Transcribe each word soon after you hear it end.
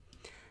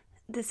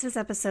This is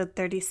episode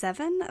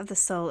 37 of the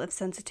Soul of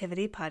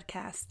Sensitivity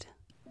podcast.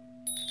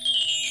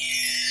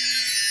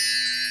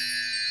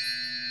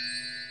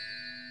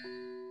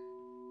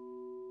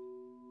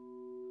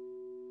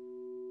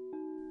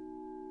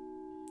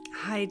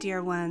 Hi,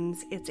 dear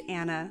ones. It's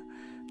Anna,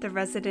 the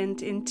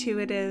resident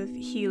intuitive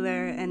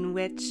healer and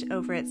witch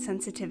over at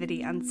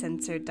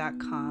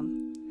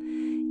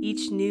sensitivityuncensored.com.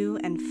 Each new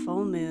and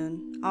full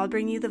moon, I'll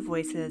bring you the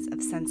voices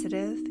of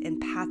sensitive,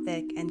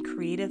 empathic, and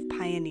creative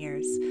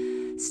pioneers,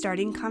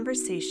 starting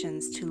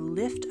conversations to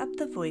lift up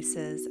the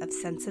voices of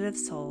sensitive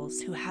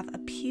souls who have a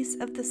piece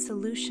of the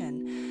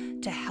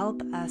solution to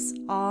help us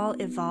all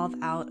evolve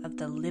out of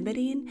the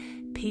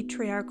limiting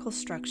patriarchal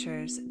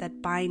structures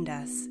that bind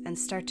us and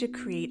start to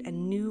create a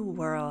new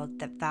world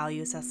that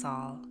values us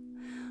all.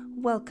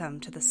 Welcome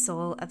to the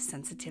Soul of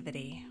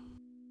Sensitivity.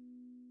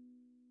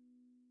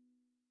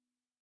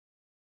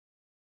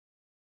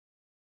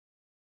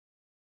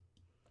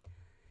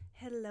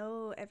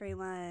 Hello,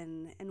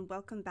 everyone, and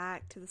welcome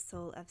back to the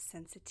Soul of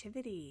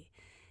Sensitivity.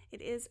 It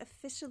is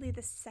officially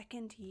the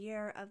second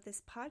year of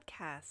this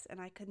podcast, and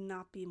I could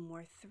not be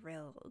more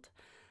thrilled.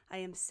 I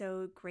am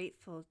so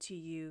grateful to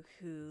you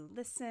who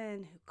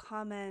listen, who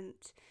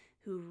comment,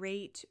 who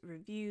rate,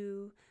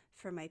 review,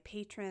 for my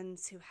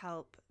patrons who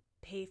help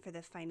pay for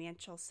the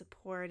financial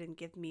support and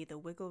give me the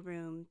wiggle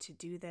room to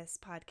do this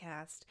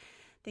podcast.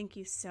 Thank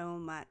you so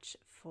much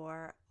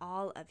for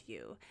all of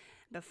you.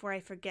 Before I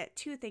forget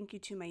to, thank you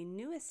to my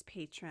newest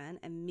patron,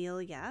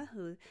 Amelia,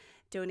 who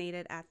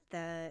donated at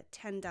the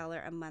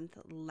 $10 a month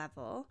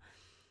level.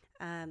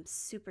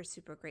 Super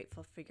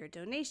grateful for your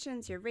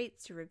donations, your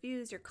rates, your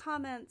reviews, your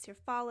comments, your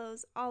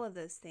follows, all of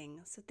those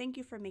things. So thank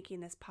you for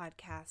making this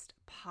podcast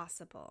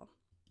possible.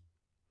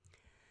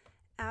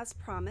 As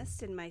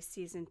promised in my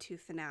season 2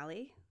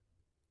 finale,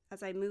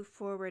 as I move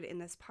forward in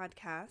this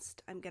podcast,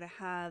 I'm going to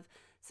have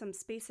some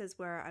spaces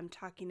where I'm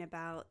talking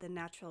about the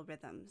natural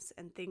rhythms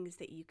and things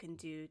that you can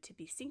do to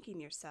be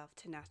syncing yourself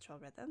to natural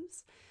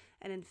rhythms.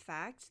 And in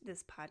fact,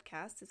 this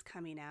podcast is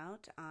coming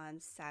out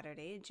on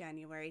Saturday,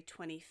 January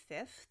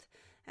 25th,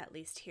 at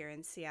least here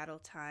in Seattle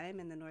time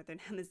in the Northern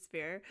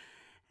Hemisphere,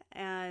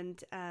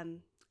 and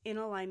in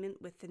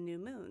alignment with the new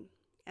moon.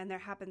 And there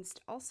happens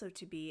also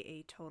to be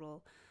a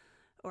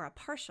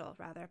partial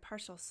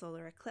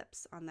solar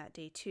eclipse on that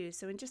day too.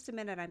 So in just a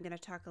minute, I'm going to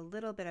talk a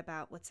little bit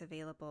about what's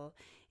available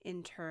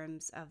in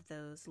terms of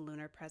those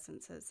lunar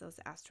presences,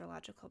 those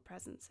astrological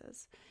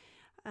presences.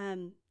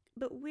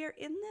 But we're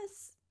in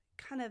this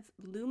kind of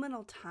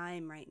luminal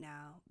time right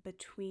now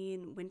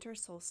between winter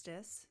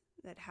solstice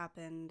that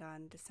happened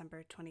on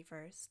December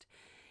 21st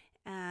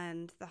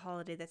and the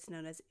holiday that's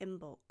known as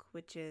Imbolc,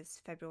 which is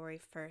February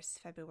 1st,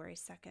 February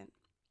 2nd.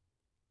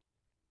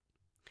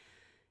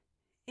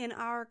 In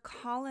our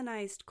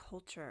colonized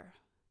culture,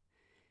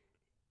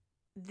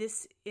 we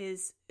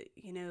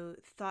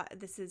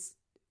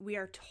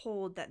are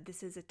told that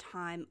this is a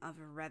time of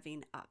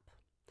revving up,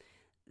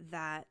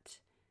 that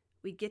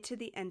we get to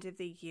the end of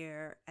the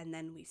year and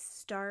then we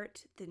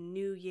start the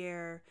new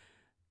year,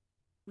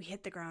 we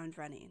hit the ground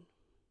running,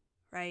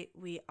 right?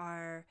 We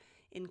are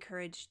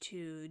encouraged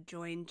to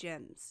join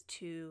gyms,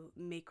 to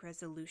make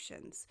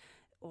resolutions,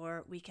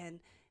 or we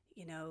can,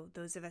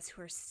 those of us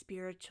who are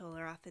spiritual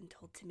are often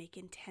told to make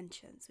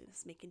intentions. We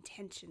must make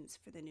intentions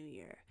for the new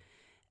year.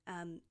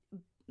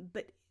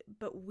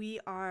 But we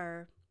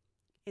are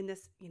in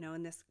this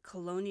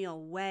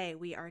colonial way,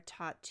 we are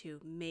taught to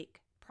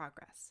make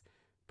progress,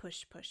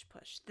 push.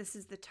 This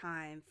is the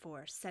time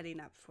for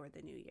setting up for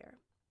the new year.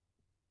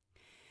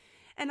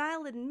 And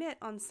I'll admit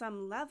on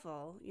some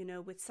level,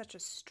 with such a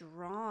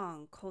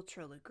strong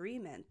cultural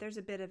agreement, there's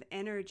a bit of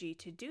energy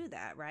to do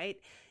that, right?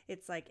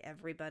 It's like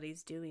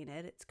everybody's doing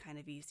it. It's kind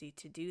of easy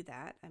to do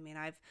that. I mean,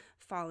 I've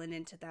fallen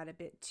into that a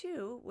bit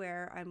too,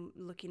 where I'm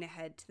looking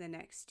ahead to the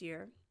next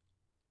year.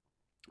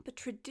 But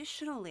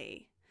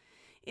traditionally,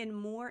 in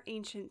more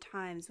ancient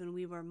times when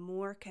we were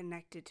more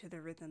connected to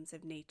the rhythms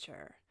of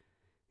nature,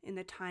 in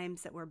the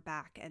times that were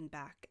back and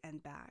back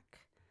and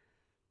back,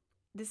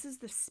 this is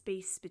the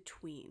space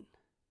between.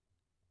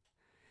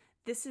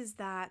 This is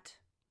that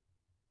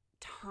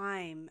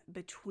time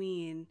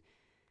between,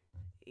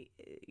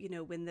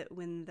 when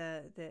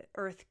the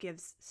earth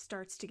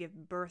starts to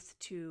give birth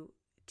to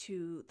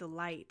the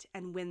light,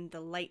 and when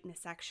the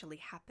lightness actually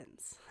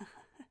happens.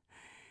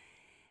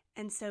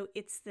 And so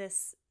it's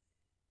this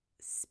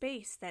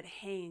space that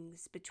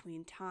hangs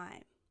between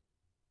time.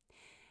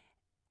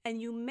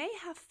 And you may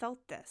have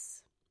felt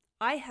this.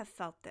 I have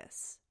felt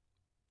this.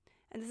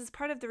 And this is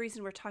part of the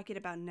reason we're talking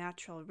about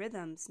natural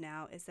rhythms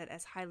now, is that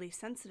as highly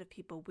sensitive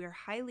people, we're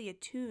highly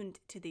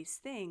attuned to these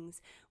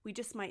things. We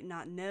just might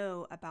not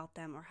know about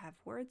them or have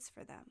words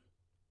for them.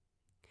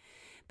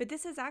 But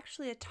this is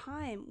actually a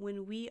time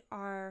when we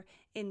are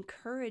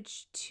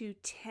encouraged to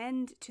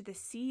tend to the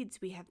seeds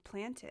we have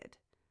planted.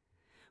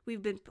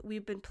 We've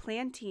been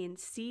planting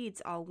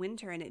seeds all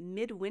winter, and at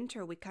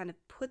midwinter we kind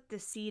of put the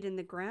seed in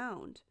the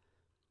ground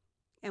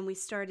and we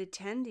started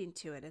tending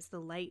to it as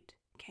the light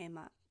came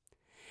up.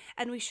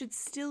 And we should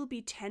still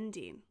be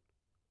tending.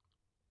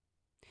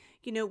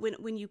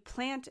 When you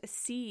plant a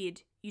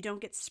seed, you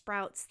don't get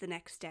sprouts the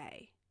next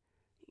day,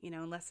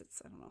 unless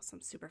it's, I don't know,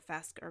 some super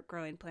fast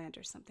growing plant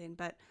or something.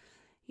 But,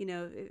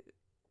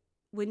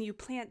 when you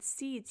plant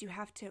seeds, you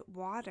have to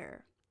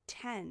water,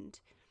 tend,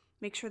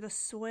 make sure the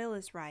soil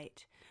is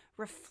right,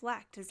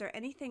 reflect. Is there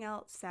anything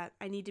else that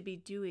I need to be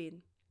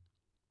doing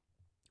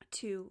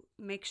to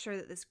make sure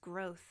that this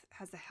growth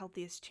has the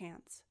healthiest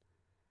chance?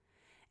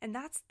 And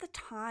that's the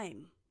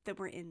time that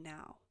we're in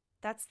now.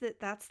 That's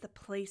the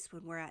place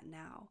when we're at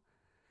now.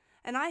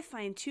 And I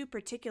find too,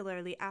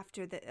 particularly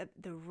after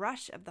the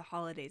rush of the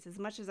holidays, as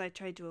much as I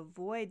tried to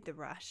avoid the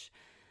rush,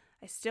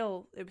 it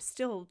was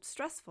still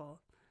stressful.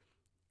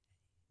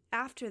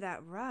 After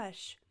that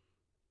rush,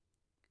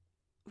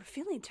 we're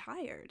feeling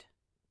tired.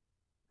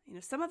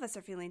 Some of us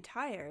are feeling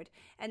tired,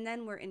 and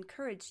then we're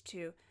encouraged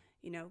to,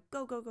 go,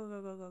 go, go,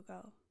 go, go, go,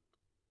 go.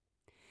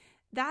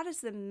 That is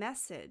the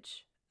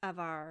message of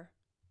our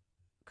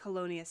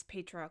colonialist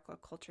patriarchal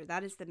culture.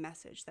 That is the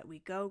message, that we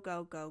go,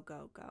 go, go,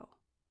 go, go.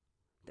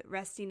 That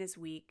resting is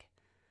weak,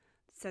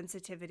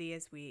 sensitivity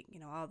is weak,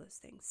 all those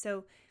things.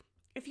 So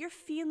if you're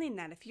feeling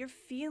that, if you're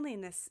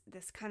feeling this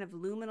kind of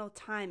luminal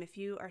time, if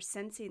you are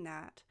sensing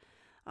that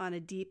on a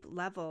deep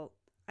level,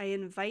 I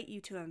invite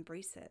you to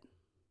embrace it.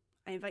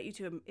 I invite you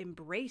to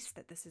embrace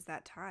that this is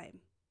that time.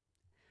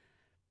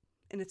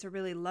 And it's a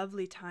really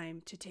lovely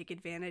time to take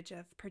advantage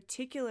of,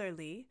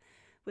 particularly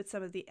with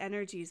some of the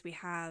energies we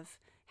have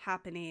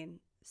happening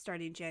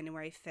starting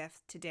January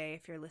 5th today,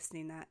 if you're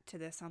listening to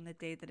this on the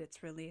day that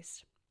it's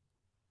released.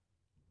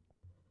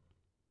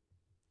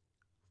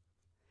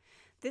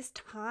 This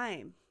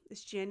time,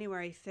 this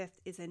January 5th,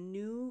 is a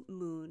new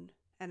moon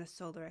and a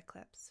solar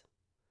eclipse.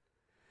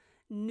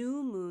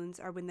 New moons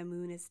are when the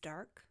moon is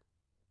dark,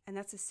 and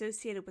that's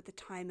associated with the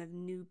time of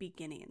new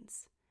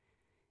beginnings.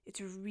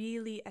 It's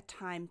really a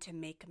time to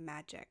make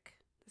magic.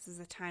 This is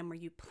a time where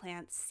you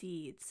plant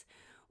seeds,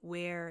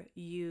 where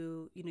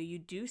you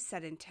do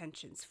set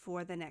intentions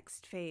for the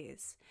next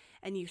phase,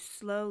 and you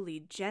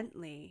slowly,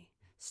 gently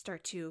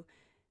start to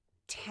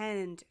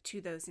tend to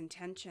those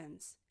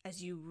intentions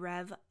as you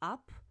rev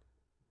up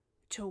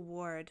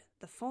toward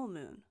the full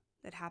moon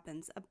that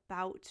happens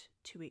about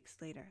 2 weeks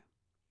later.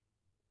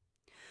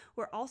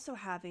 We're also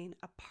having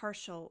a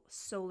partial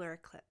solar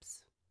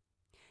eclipse.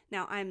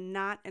 Now, I'm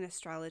not an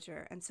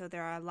astrologer, and so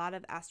there are a lot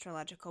of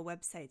astrological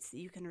websites that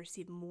you can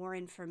receive more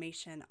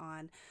information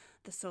on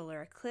the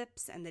solar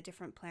eclipse and the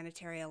different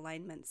planetary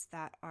alignments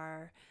that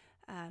are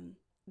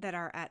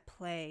at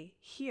play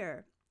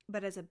here.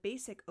 But as a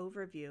basic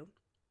overview,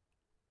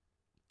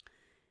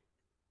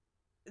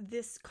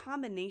 this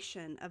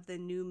combination of the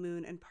new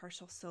moon and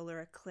partial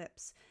solar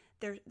eclipse,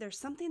 there's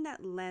something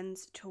that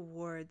lends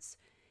towards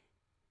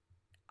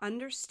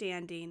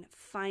understanding,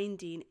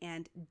 finding,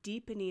 and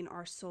deepening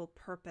our soul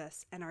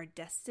purpose and our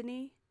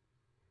destiny,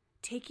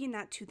 taking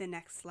that to the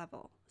next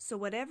level. So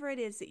whatever it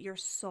is that your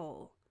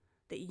soul,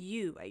 that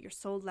you at your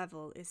soul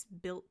level is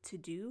built to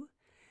do,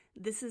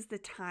 this is the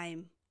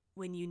time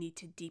when you need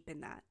to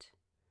deepen that,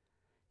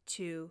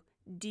 to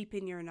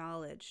deepen your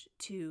knowledge,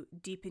 to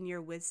deepen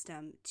your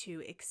wisdom,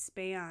 to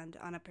expand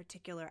on a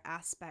particular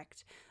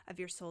aspect of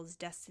your soul's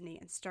destiny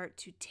and start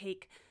to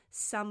take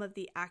some of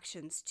the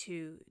actions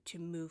to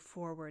move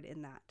forward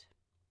in that.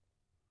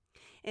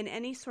 In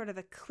any sort of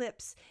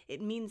eclipse, it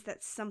means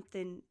that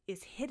something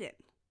is hidden,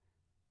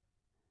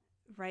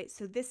 right?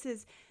 So this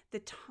is the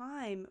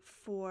time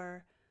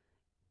for,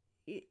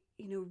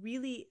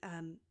 really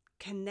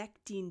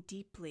connecting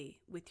deeply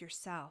with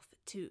yourself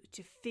to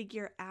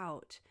figure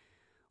out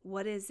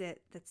what is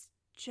it that's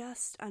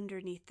just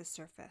underneath the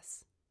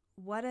surface.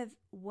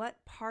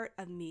 What part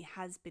of me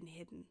has been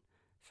hidden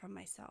from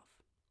myself?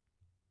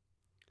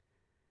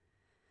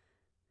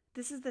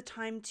 This is the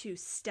time to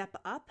step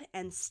up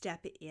and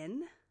step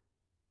in,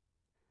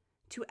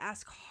 to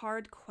ask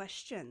hard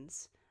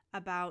questions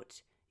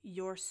about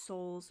your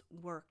soul's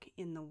work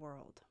in the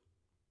world.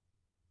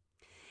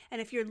 And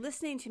if you're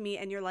listening to me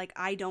and you're like,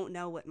 I don't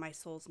know what my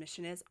soul's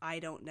mission is, I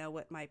don't know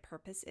what my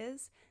purpose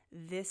is,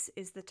 this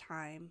is the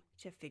time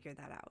to figure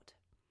that out.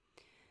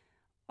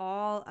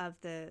 All of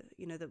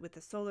with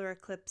the solar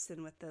eclipse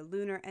and with the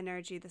lunar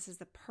energy, this is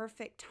the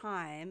perfect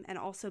time, and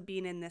also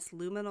being in this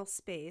luminal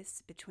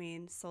space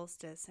between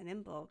solstice and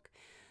Imbolc,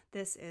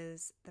 this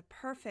is the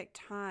perfect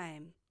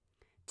time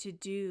to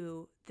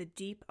do the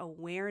deep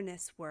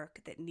awareness work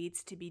that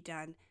needs to be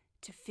done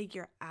to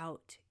figure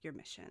out your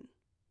mission,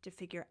 to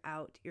figure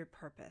out your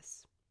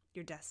purpose,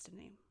 your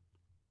destiny.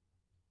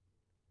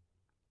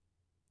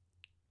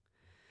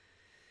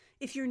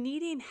 If you're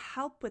needing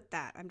help with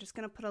that, I'm just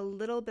going to put a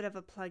little bit of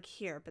a plug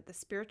here, but the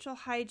Spiritual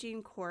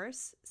Hygiene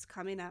course is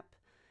coming up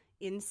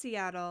in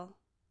Seattle,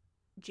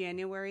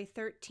 January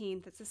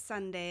 13th. It's a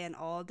Sunday, an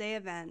all-day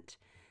event.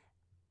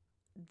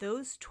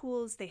 Those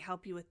tools, they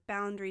help you with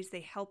boundaries.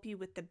 They help you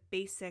with the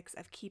basics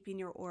of keeping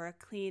your aura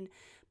clean,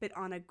 but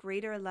on a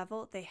greater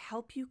level, they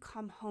help you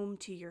come home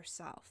to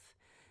yourself.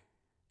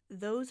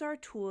 Those are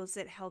tools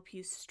that help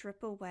you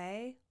strip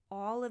away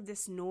all of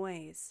this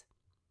noise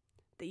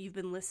that you've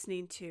been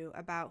listening to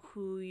about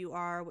who you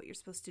are, what you're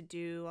supposed to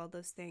do, all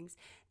those things,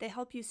 they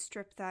help you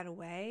strip that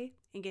away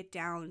and get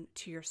down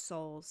to your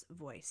soul's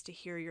voice, to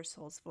hear your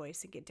soul's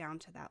voice and get down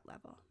to that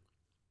level.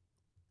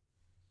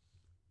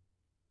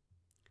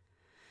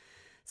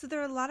 So there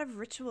are a lot of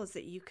rituals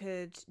that you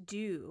could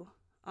do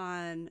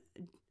on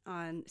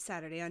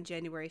Saturday, on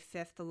January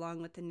 5th,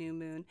 along with the new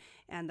moon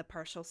and the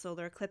partial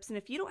solar eclipse. And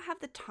if you don't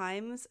have the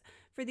times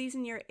for these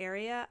in your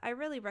area, I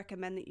really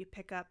recommend that you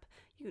pick up,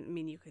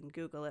 you can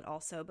Google it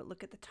also, but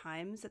look at the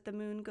times that the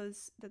moon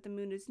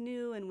is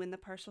new and when the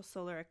partial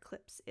solar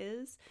eclipse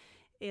is.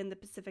 In the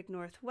Pacific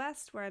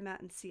Northwest, where I'm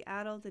at in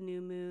Seattle, the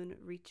new moon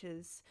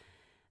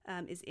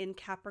is in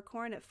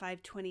Capricorn at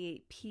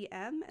 5:28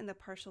 p.m. and the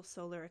partial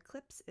solar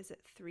eclipse is at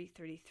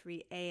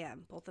 3:33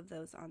 a.m. Both of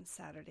those on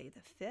Saturday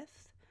the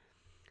 5th.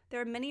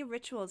 There are many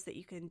rituals that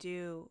you can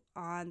do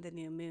on the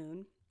new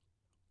moon,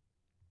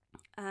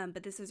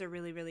 but this is a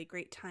really, really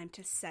great time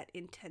to set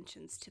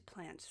intentions to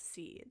plant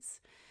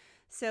seeds.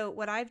 So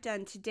what I've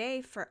done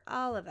today for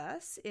all of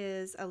us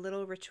is a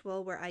little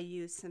ritual where I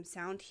use some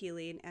sound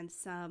healing and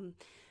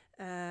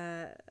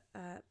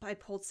I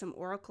pulled some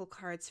oracle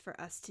cards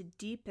for us to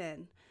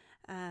deepen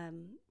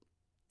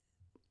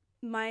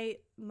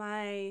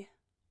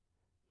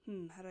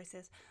how do I say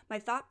this? My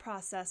thought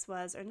process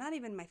was, or not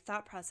even my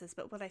thought process,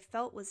 but what I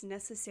felt was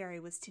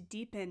necessary was to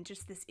deepen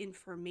just this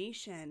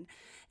information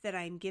that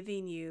I'm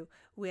giving you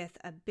with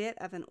a bit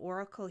of an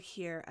oracle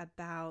here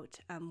about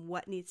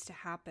what needs to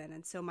happen.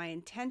 And so my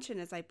intention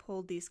as I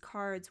pulled these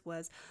cards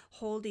was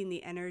holding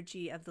the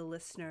energy of the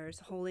listeners,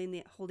 holding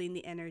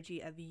the energy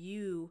of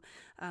you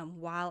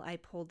while I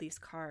pulled these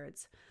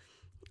cards.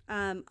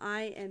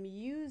 I am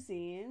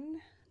using,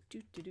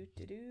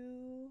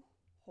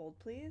 hold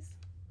please.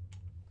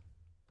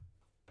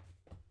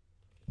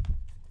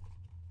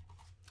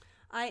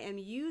 I am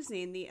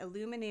using the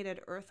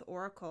Illuminated Earth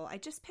Oracle. I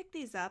just picked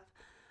these up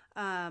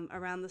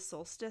around the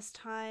solstice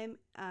time.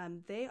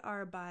 They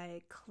are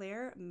by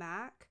Claire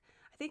Mack.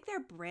 I think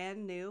they're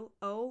brand new.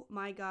 Oh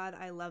my God,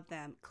 I love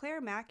them. Claire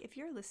Mack, if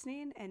you're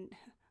listening and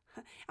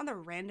on the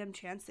random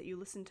chance that you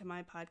listen to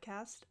my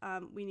podcast,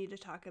 we need to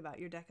talk about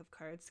your deck of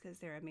cards because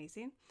they're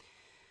amazing.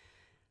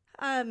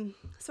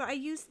 So I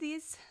use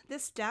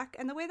this deck,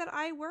 and the way that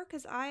I work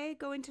is I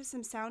go into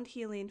some sound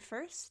healing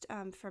first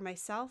for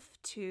myself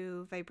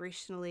to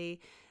vibrationally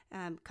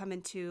come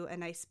into a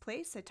nice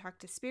place. I talk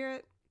to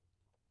spirit,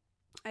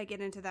 I get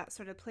into that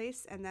sort of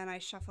place, and then I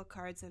shuffle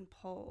cards and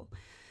pull.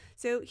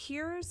 So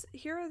here's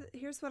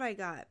what I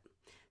got.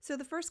 So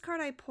the first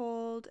card I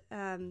pulled,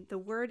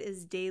 the word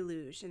is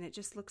deluge, and it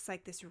just looks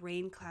like this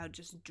rain cloud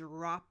just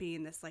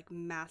dropping this like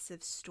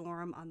massive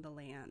storm on the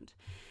land.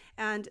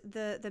 And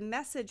the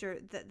message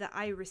that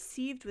I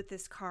received with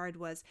this card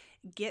was,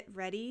 get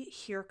ready,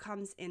 here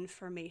comes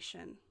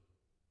information.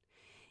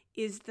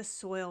 Is the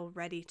soil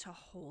ready to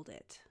hold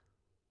it?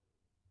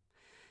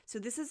 So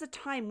this is a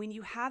time when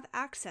you have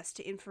access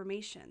to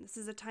information. This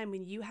is a time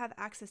when you have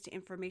access to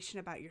information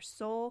about your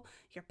soul,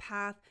 your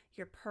path,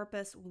 your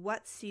purpose,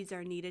 what seeds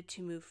are needed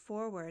to move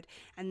forward.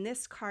 And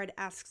this card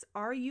asks,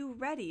 are you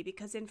ready?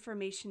 Because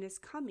information is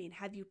coming.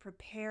 Have you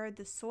prepared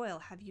the soil?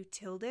 Have you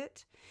tilled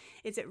it?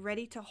 Is it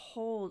ready to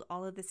hold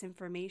all of this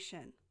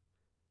information?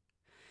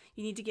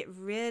 You need to get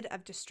rid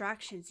of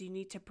distractions. You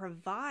need to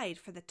provide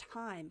for the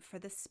time, for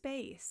the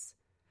space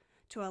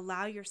to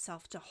allow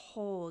yourself to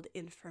hold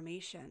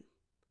information.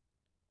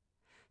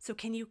 So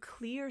can you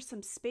clear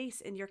some space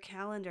in your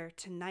calendar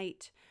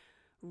tonight,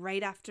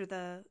 right after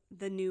the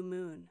new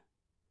moon?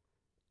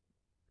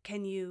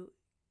 Can you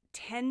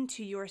tend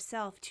to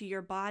yourself, to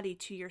your body,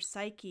 to your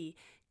psyche,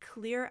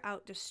 clear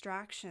out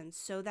distractions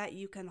so that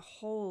you can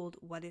hold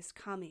what is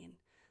coming?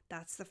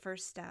 That's the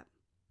first step.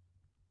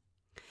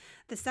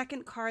 The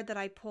second card that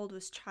I pulled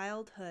was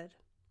childhood.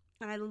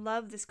 And I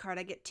love this card.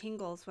 I get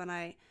tingles when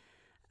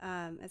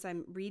as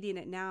I'm reading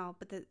it now,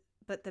 but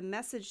the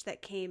message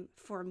that came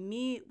for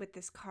me with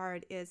this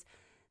card is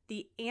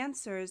the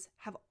answers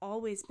have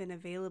always been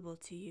available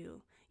to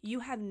you.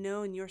 You have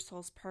known your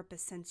soul's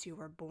purpose since you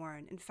were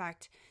born. In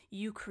fact,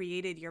 you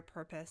created your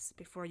purpose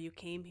before you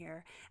came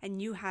here,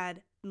 and you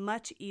had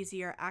much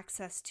easier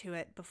access to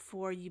it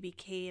before you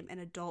became an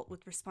adult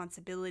with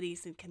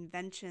responsibilities and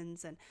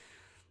conventions and,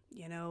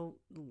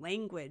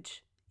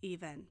 language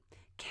even.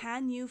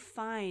 Can you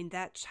find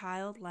that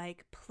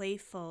childlike,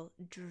 playful,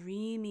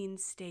 dreaming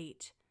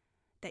state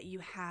that you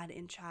had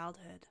in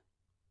childhood?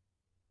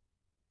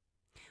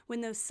 When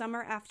those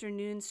summer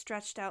afternoons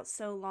stretched out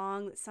so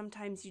long that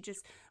sometimes you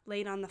just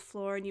laid on the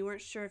floor and you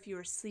weren't sure if you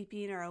were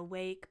sleeping or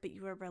awake, but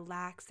you were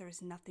relaxed, there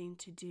was nothing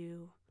to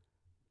do.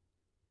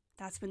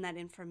 That's when that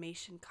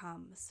information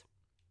comes.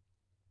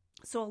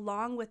 So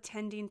along with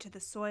tending to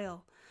the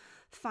soil,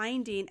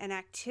 finding an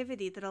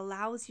activity that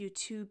allows you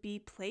to be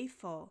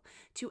playful,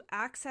 to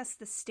access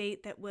the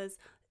state that was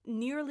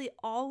nearly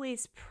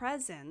always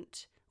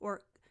present,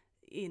 or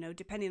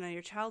depending on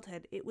your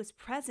childhood, it was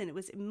present. It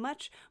was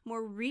much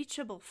more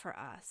reachable for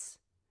us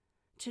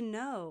to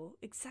know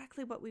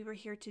exactly what we were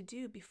here to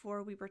do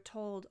before we were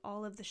told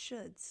all of the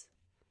shoulds,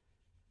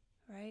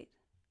 right?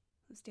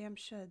 Those damn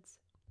shoulds.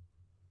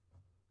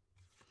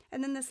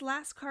 And then this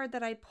last card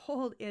that I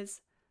pulled is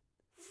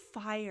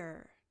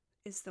fire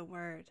is the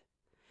word.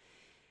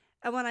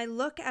 And when I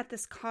look at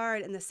this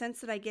card, and the sense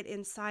that I get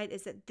inside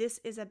is that this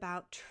is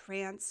about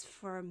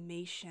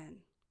transformation.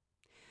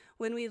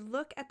 When we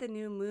look at the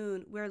new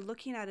moon, we're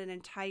looking at an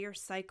entire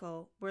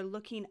cycle. We're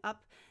looking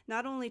up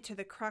not only to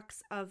the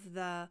crux of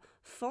the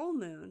full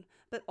moon,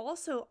 but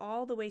also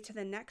all the way to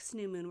the next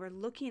new moon. We're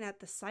looking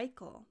at the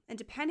cycle. And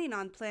depending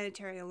on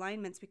planetary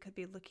alignments, we could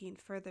be looking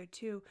further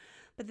too.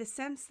 But the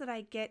sense that I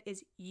get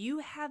is you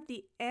have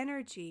the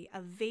energy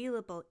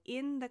available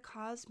in the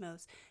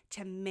cosmos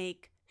to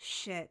make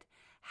shit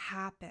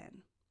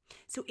happen.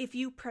 So if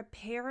you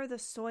prepare the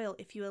soil,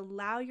 if you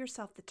allow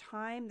yourself the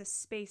time, the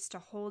space to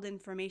hold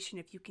information,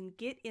 if you can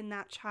get in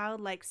that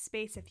childlike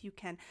space, if you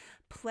can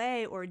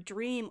play or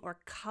dream or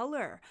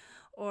color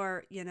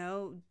or,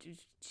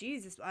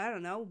 Jesus, I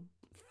don't know,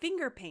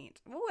 finger paint,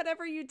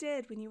 whatever you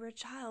did when you were a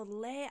child,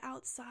 lay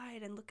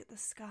outside and look at the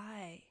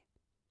sky.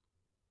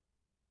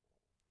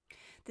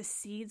 The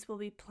seeds will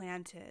be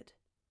planted.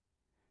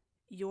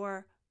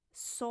 Your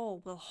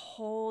soul will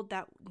hold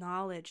that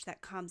knowledge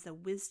that comes, the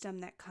wisdom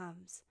that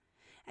comes.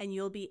 And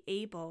you'll be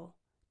able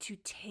to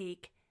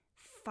take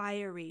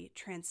fiery,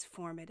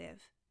 transformative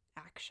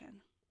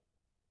action.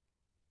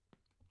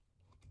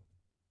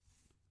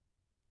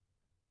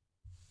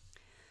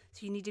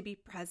 So you need to be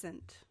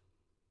present.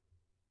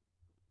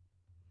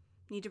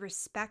 You need to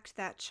respect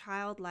that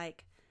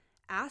childlike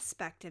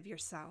aspect of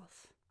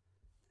yourself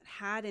that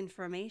had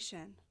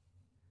information.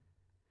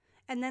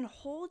 And then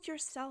hold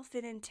yourself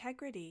in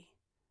integrity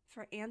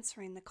for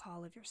answering the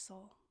call of your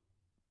soul.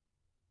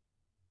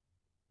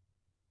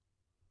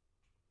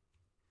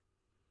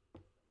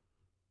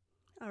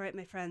 All right,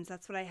 my friends,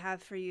 that's what I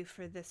have for you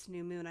for this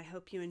new moon. I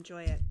hope you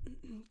enjoy it.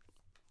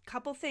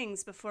 Couple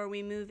things before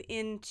we move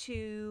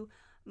into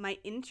my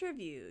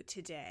interview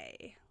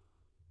today.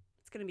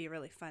 It's going to be a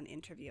really fun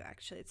interview,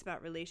 actually. It's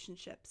about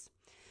relationships.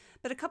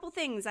 But a couple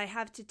things I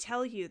have to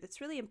tell you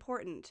that's really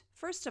important.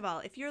 First of all,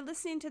 if you're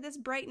listening to this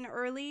bright and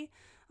early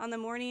on the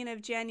morning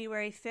of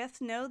January 5th,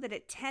 know that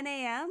at 10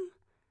 a.m.,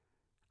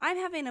 I'm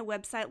having a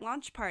website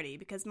launch party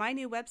because my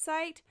new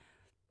website,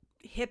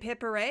 Hip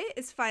Hip Hooray,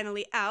 is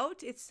finally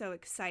out. It's so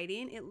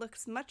exciting. It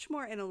looks much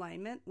more in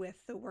alignment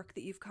with the work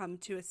that you've come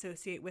to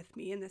associate with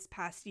me in this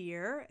past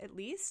year, at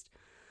least.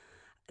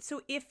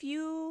 So if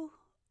you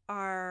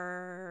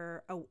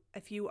are, what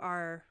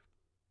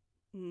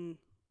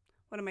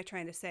am I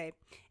trying to say?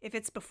 If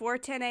it's before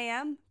 10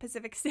 a.m.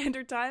 Pacific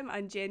Standard Time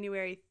on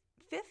January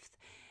 5th,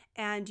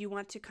 and you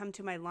want to come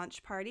to my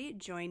launch party,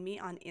 join me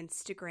on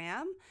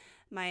Instagram.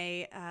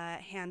 My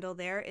handle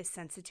there is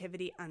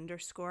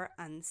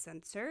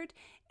sensitivity_uncensored.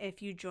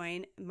 If you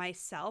join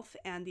myself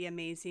and the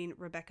amazing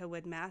Rebecca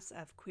Woodmass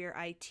of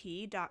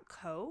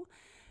queerit.co,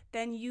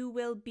 then you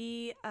will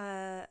be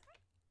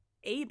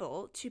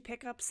able to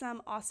pick up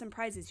some awesome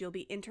prizes. You'll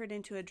be entered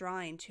into a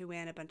drawing to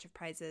win a bunch of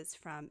prizes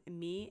from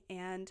me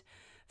and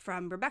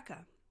from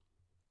Rebecca.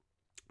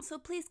 So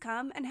please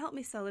come and help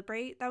me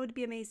celebrate. That would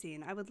be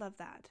amazing. I would love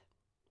that.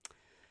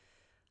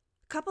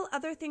 Couple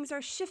other things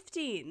are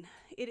shifting.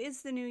 It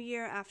is the new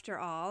year after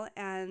all,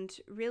 and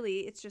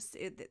really it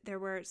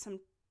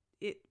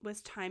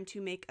was time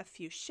to make a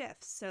few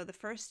shifts. So the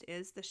first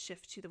is the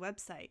shift to the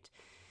website.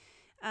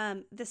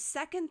 The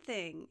second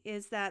thing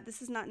is that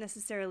this is not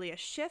necessarily a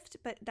shift,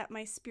 but that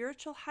my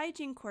spiritual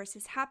hygiene course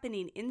is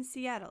happening in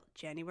Seattle,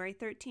 January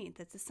 13th.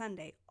 It's a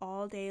Sunday,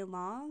 all day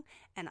long,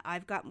 and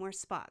I've got more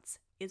spots.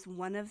 Is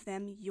one of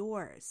them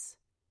yours?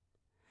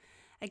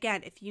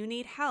 Again, if you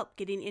need help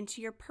getting into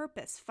your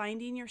purpose,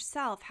 finding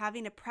yourself,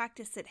 having a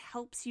practice that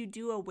helps you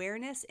do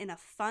awareness in a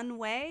fun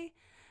way,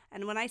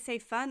 and when I say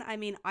fun, I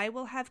mean I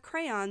will have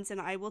crayons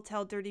and I will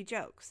tell dirty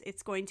jokes.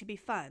 It's going to be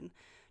fun.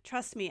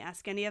 Trust me,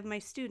 ask any of my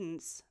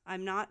students.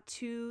 I'm not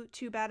too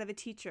bad of a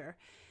teacher.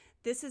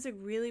 This is a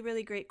really,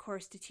 really great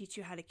course to teach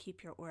you how to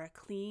keep your aura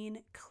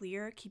clean,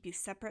 clear, keep you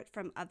separate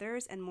from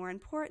others, and more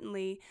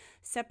importantly,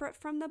 separate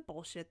from the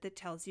bullshit that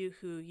tells you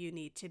who you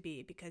need to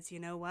be. Because you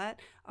know what?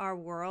 Our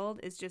world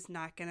is just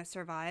not going to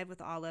survive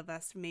with all of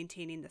us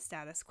maintaining the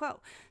status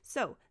quo.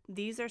 So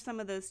these are some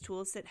of those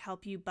tools that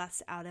help you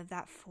bust out of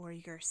that for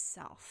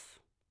yourself.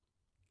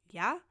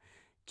 Yeah?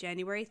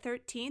 January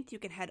 13th, you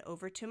can head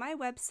over to my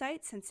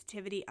website,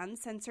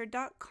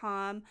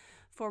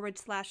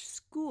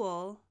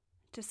 sensitivityuncensored.com/school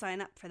to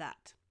sign up for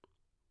that.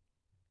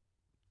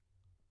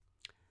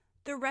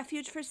 The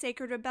Refuge for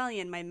Sacred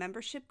Rebellion, my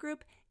membership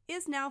group,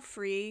 is now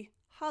free.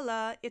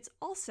 Holla, it's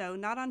also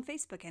not on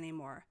Facebook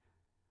anymore.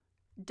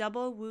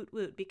 Double woot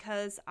woot,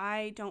 because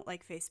I don't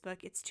like Facebook.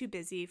 It's too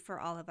busy for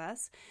all of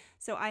us.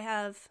 So I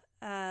have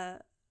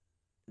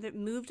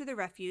moved the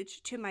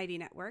Refuge to Mighty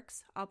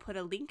Networks. I'll put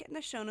a link in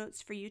the show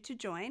notes for you to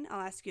join.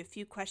 I'll ask you a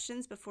few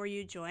questions before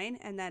you join,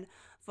 and then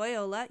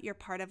Viola, you're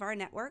part of our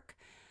network.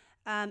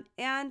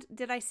 And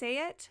did I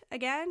say it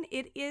again?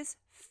 It is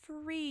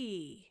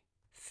free.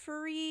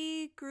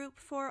 Free group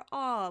for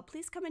all.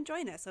 Please come and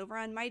join us over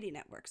on Mighty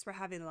Networks. We're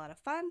having a lot of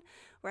fun.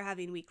 We're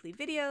having weekly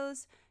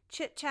videos,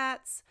 chit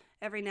chats.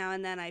 Every now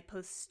and then I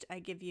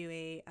give you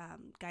a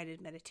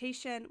guided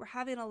meditation. We're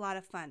having a lot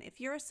of fun. If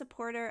you're a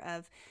supporter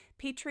of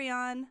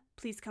Patreon,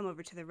 please come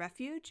over to the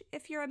Refuge.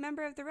 If you're a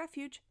member of the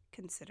Refuge,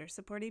 consider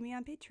supporting me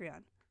on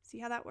Patreon. See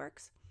how that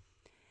works?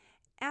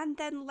 And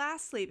then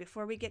lastly,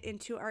 before we get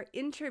into our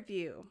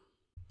interview,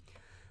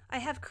 I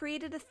have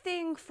created a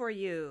thing for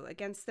you.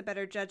 Against the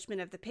better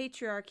judgment of the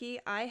patriarchy,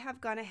 I have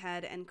gone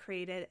ahead and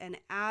created an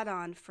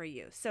add-on for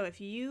you. So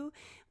if you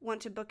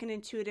want to book an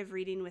intuitive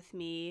reading with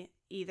me,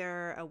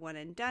 either a one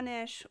and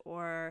done-ish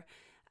or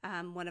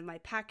one of my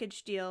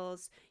package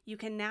deals, you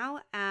can now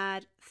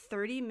add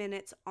 30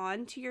 minutes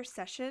onto your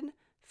session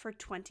for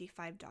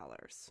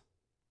 $25.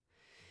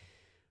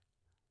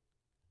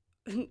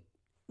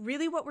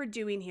 Really what we're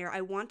doing here,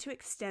 I want to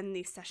extend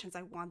these sessions.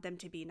 I want them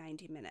to be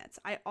 90 minutes.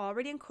 I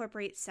already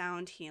incorporate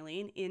sound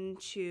healing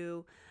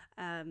into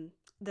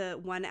the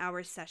 1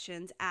 hour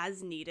sessions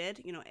as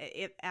needed,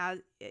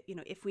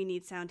 if we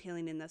need sound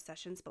healing in those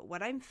sessions. But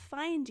what I'm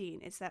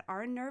finding is that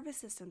our nervous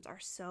systems are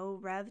so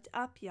revved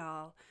up,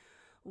 y'all.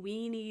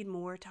 We need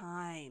more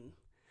time.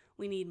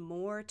 We need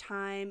more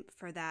time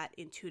for that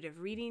intuitive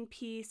reading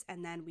piece,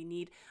 and then we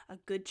need a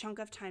good chunk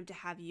of time to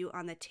have you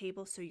on the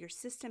table so your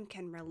system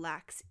can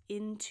relax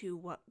into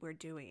what we're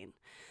doing.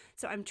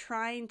 So I'm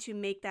trying to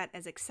make that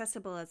as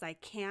accessible as I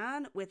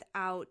can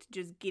without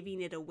just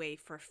giving it away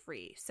for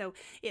free. So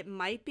it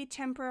might be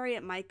temporary,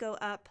 it might go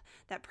up,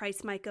 that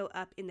price might go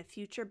up in the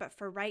future, but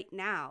for right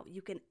now,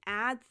 you can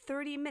add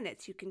 30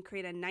 minutes. You can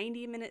create a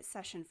 90-minute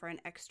session for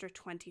an extra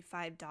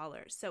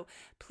 $25. So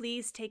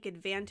please take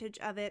advantage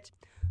of it.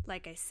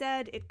 Like I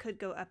said, it could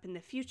go up in the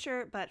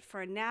future, but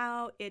for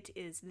now, it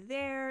is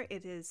there.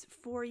 It is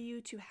for you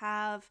to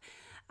have.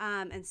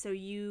 And so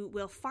you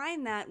will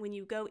find that when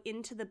you go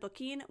into the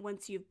booking,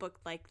 once you've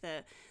booked like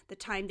the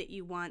time that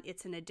you want,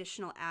 it's an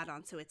additional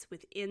add-on. So it's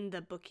within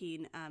the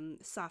booking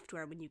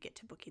software when you get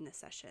to booking the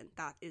session.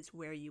 That is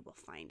where you will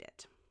find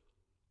it.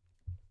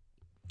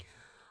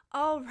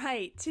 All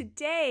right,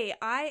 today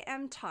I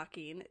am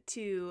talking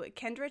to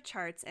Kendra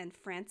Charts and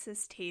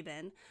Frances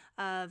Tabin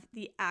of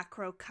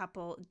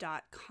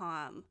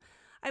theacrocouple.com.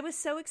 I was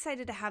so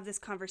excited to have this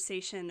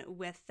conversation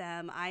with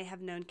them. I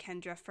have known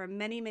Kendra for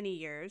many, many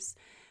years.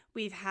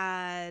 We've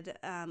had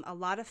a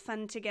lot of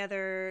fun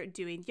together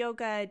doing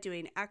yoga,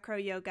 doing acro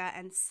yoga,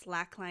 and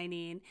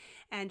slacklining.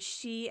 And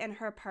she and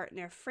her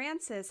partner,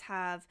 Frances,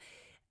 have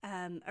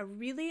a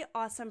really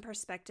awesome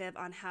perspective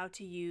on how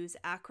to use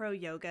acro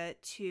yoga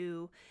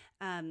to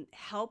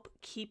help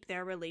keep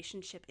their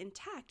relationship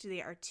intact.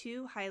 They are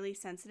two highly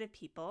sensitive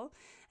people,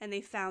 and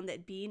they found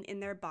that being in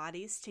their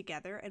bodies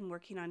together and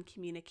working on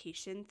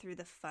communication through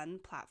the fun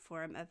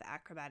platform of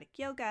acrobatic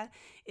yoga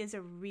is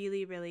a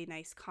really, really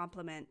nice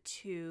complement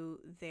to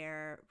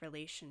their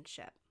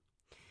relationship.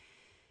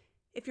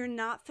 If you're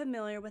not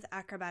familiar with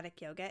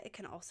acrobatic yoga, it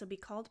can also be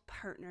called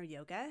partner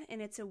yoga,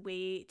 and it's a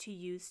way to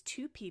use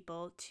two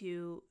people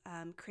to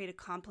create a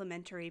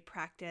complementary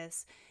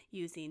practice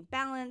using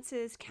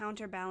balances,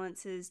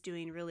 counterbalances,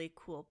 doing really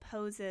cool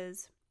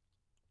poses.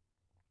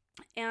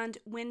 And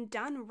when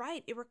done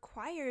right, it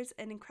requires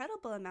an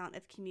incredible amount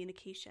of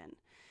communication.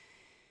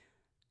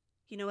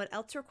 You know what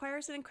else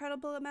requires an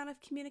incredible amount of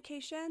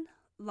communication?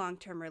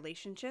 Long-term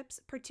relationships,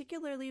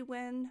 particularly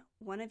when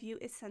one of you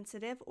is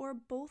sensitive or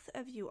both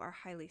of you are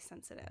highly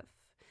sensitive.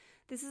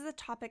 This is a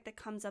topic that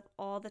comes up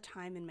all the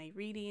time in my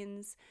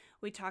readings.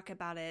 We talk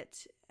about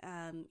it,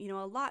 a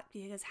lot,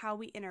 because how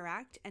we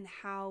interact and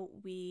how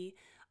we,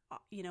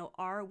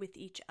 are with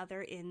each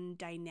other in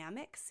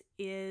dynamics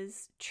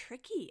is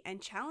tricky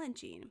and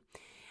challenging.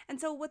 And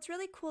so what's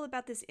really cool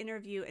about this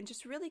interview, and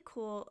just really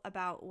cool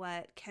about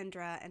what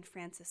Kendra and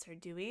Frances are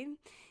doing,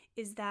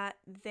 is that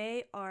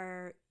they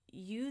are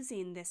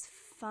using this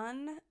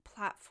fun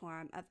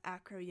platform of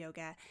acro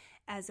yoga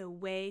as a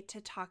way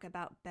to talk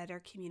about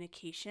better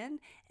communication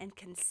and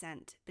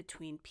consent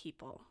between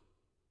people.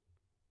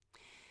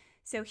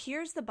 So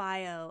here's the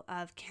bio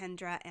of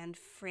Kendra and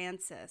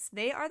Frances.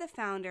 They are the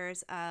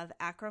founders of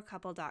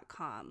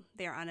acrocouple.com.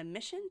 They are on a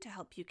mission to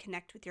help you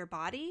connect with your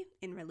body,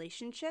 in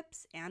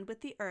relationships, and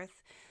with the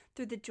earth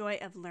through the joy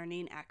of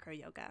learning acro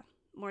yoga.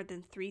 More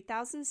than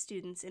 3,000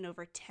 students in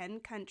over 10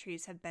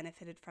 countries have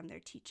benefited from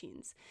their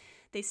teachings.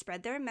 They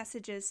spread their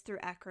messages through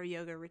acro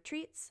yoga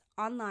retreats,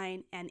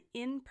 online, and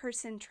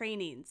in-person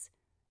trainings.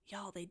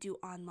 Y'all, they do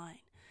online.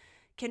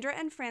 Kendra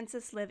and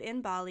Frances live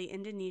in Bali,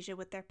 Indonesia,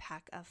 with their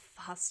pack of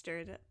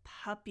fostered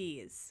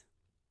puppies.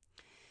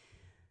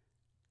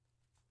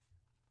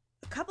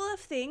 A couple of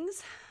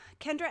things.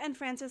 Kendra and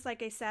Frances,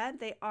 like I said,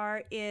 they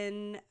are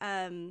in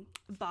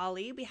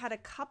Bali. We had a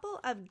couple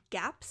of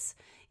gaps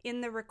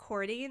in the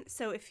recording,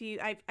 so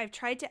I've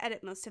tried to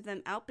edit most of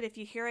them out, but if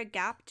you hear a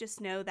gap,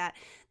 just know that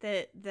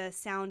the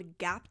sound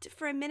gapped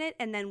for a minute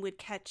and then would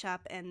catch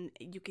up and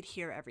you could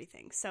hear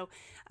everything. So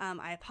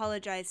I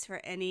apologize for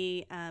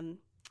any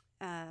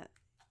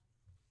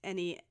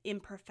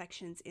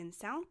imperfections in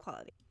sound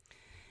quality.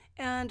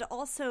 And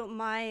also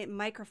my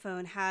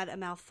microphone had a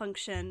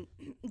malfunction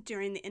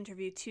during the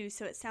interview too,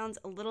 so it sounds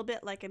a little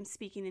bit like I'm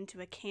speaking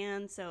into a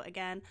can. So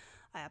again,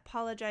 I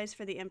apologize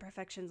for the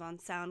imperfections on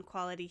sound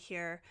quality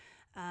here,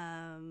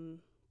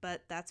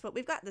 but that's what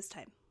we've got this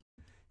time.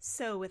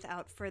 So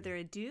without further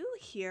ado,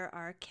 here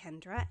are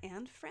Kendra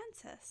and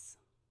Francis.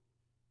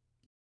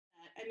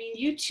 I mean,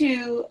 you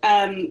two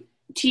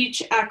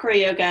teach acro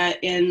yoga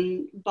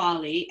in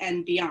Bali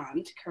and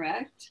beyond,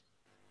 correct?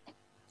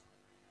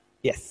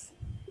 Yes.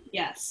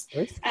 Yes.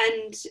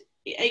 And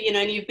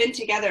and you've been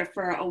together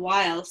for a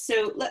while.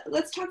 So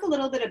let's talk a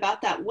little bit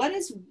about that. What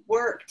has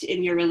worked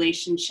in your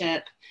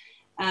relationship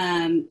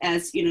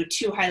as,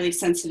 two highly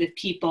sensitive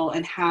people,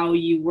 and how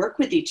you work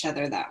with each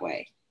other that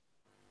way?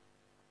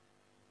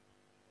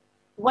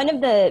 One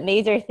of the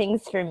major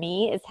things for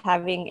me is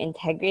having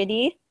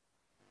integrity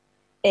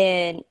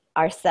in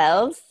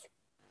ourselves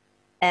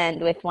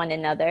and with one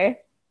another.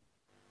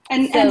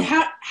 And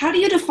how do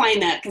you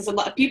define that? Because a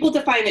lot of people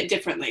define it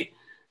differently.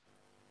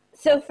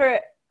 So for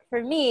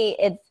me,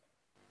 it's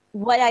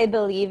what I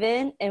believe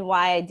in and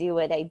why I do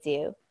what I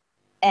do.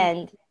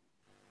 And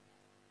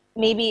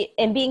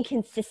being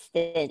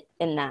consistent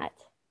in that,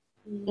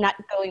 not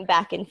going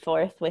back and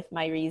forth with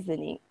my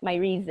reasons.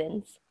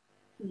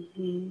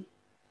 Mm-hmm.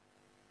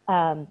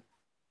 And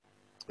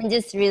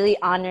just really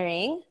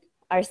honoring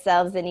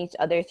ourselves and each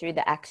other through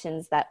the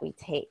actions that we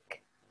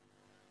take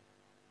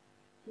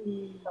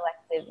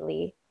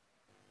collectively.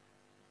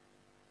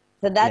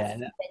 So that's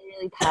been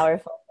really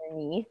powerful for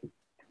me.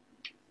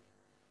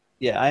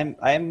 Yeah,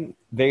 I'm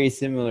very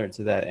similar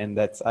to that, and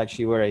that's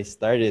actually where I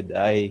started.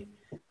 I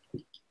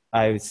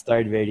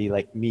started very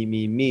like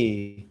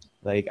me.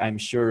 Like, I'm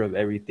sure of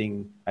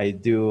everything I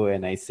do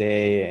and I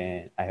say,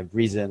 and I have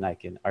reason. I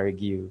can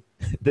argue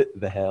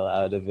the hell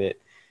out of it.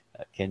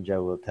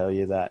 Kendra will tell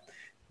you that.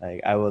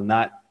 Like, I will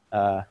not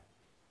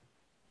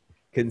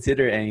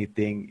consider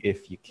anything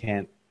if you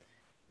can't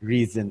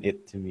reason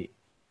it to me.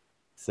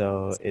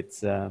 So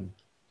it's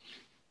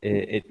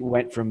it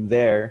went from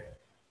there,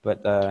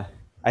 but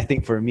I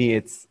think for me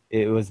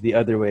it was the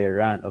other way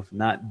around, of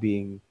not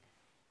being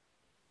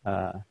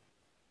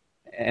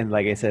and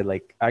like I said,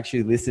 like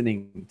actually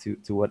listening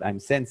to what I'm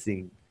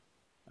sensing,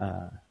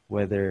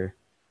 whether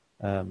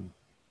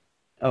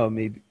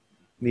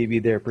maybe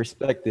their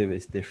perspective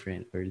is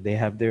different, or they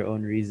have their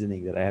own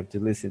reasoning that I have to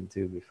listen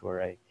to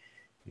before I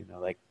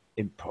like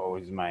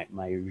impose my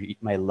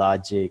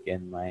logic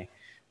and my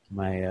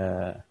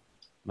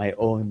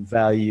own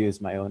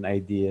values, my own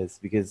ideas,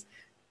 because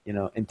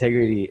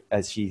integrity,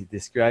 as she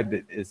described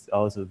it, is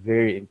also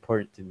very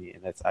important to me.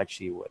 And that's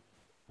actually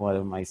one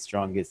of my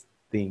strongest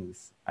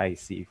things I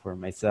see for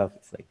myself.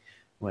 It's like,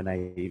 when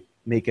I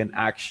make an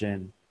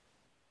action,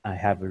 I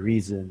have a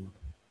reason,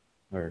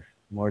 or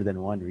more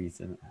than one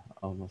reason,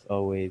 almost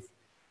always,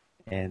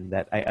 and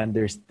that I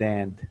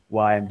understand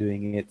why I'm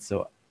doing it.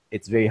 So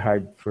it's very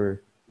hard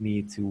for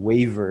me to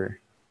waver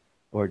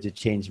or to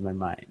change my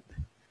mind.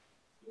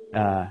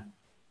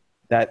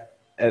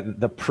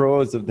 The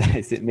pros of that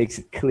is it makes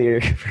it clear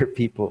for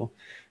people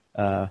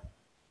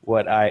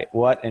what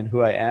and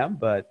who I am,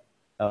 but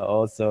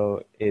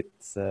also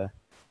it's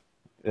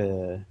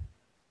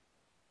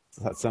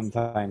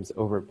sometimes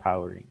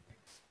overpowering.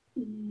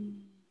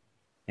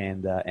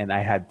 And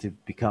I had to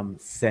become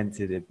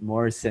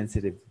more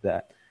sensitive to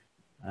that,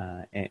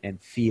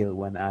 and feel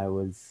when I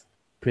was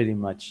pretty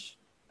much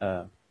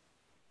a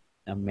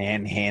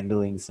man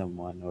handling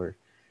someone,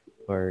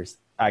 or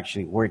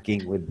actually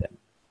working with them,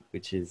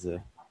 which is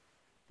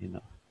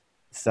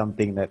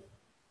something that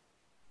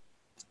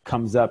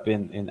comes up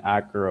in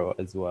acro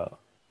as well.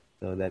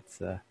 So that's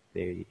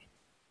very,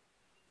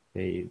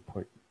 very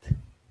important.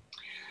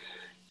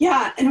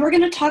 Yeah, and we're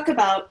going to talk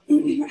about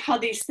how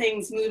these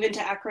things move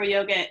into acro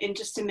yoga in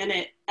just a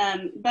minute.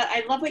 But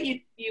I love what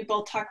you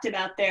both talked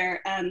about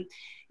there. Kind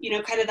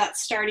of that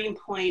starting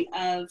point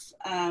of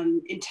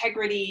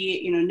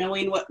integrity,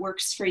 knowing what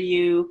works for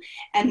you.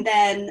 And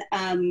then,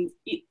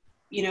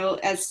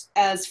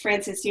 as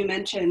Francis, you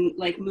mentioned,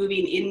 like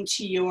moving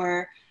into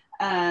your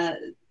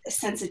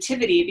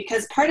sensitivity,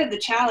 because part of the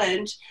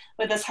challenge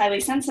with us highly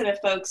sensitive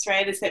folks,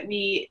 right, is that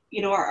we,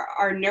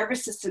 our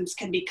nervous systems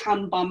can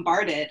become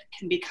bombarded,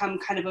 can become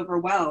kind of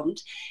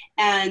overwhelmed.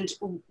 And,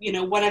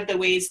 one of the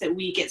ways that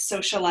we get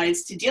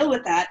socialized to deal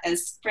with that,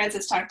 as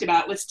Francis talked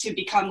about, was to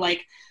become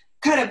like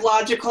kind of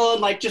logical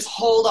and like just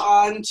hold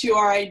on to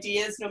our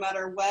ideas no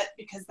matter what,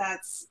 because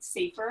that's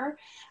safer.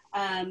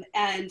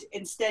 And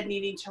instead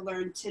needing to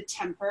learn to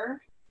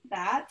temper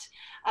that,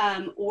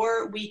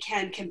 or we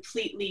can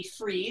completely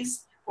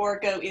freeze or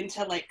go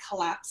into like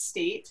collapse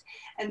state.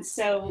 And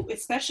so,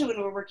 especially when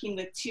we're working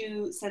with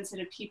two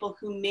sensitive people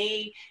who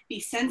may be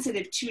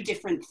sensitive to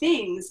different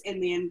things in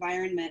the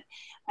environment,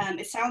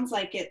 it sounds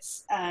like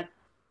it's,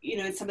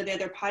 in some of the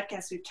other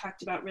podcasts we've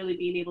talked about really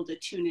being able to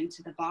tune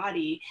into the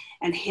body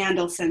and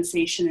handle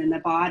sensation in the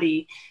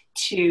body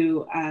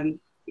to,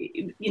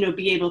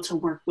 be able to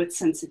work with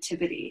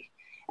sensitivity.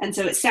 And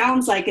so it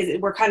sounds like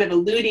we're kind of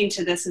alluding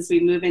to this as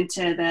we move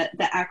into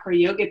the acro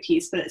yoga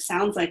piece, but it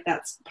sounds like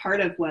that's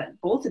part of what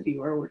both of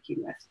you are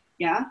working with.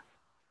 Yeah?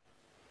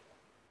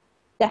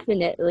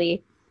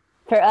 Definitely.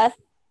 For us,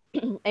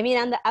 I mean,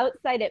 on the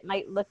outside, it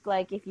might look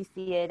like, if you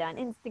see it on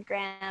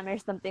Instagram or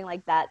something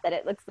like that, that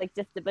it looks like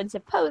just a bunch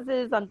of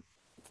poses on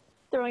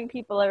throwing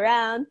people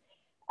around.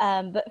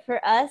 But for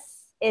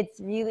us, it's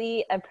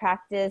really a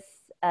practice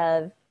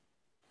of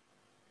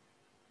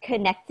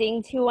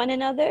connecting to one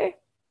another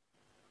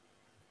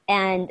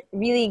and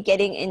really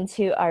getting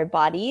into our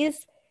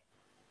bodies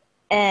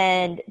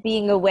and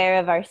being aware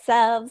of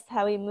ourselves,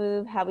 how we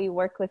move, how we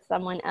work with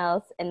someone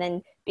else, and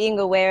then being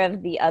aware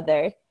of the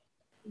other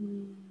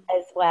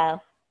as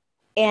well.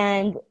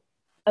 And,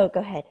 oh, go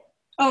ahead.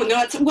 Oh,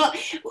 no, well,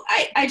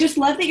 I just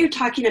love that you're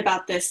talking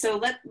about this.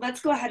 So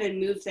let's go ahead and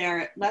move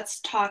there. Let's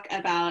talk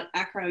about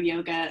acro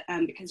yoga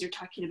because you're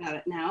talking about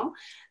it now,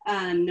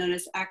 known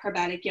as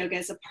acrobatic yoga,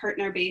 as a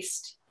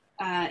partner-based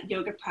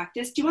yoga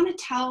practice. Do you want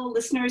to tell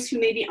listeners who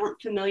maybe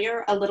aren't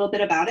familiar a little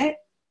bit about it?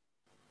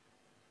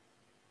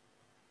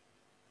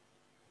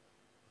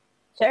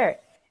 Sure.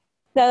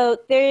 So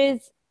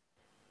there's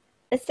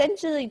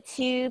essentially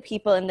two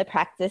people in the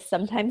practice,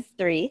 sometimes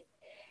three.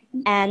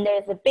 And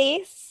there's a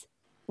base,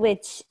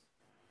 which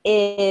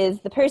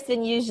is the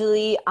person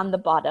usually on the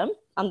bottom,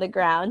 on the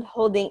ground,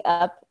 holding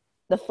up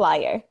the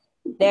flyer.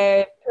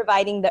 They're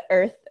providing the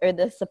earth or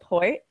the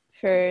support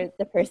for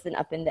the person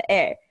up in the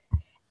air.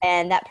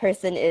 And that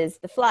person is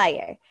the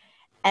flyer.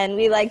 And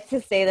we like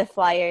to say the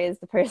flyer is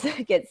the person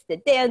who gets to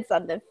dance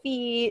on the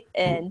feet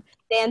and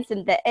dance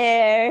in the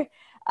air.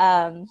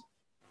 And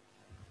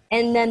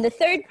then the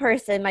third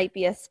person might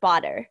be a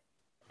spotter.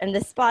 And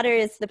the spotter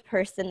is the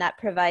person that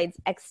provides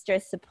extra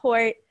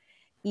support,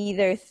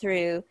 either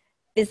through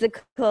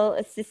physical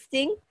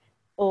assisting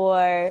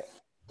or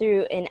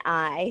through an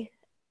eye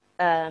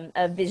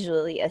of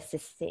visually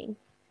assisting.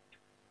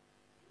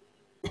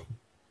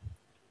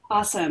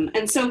 Awesome.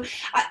 And so,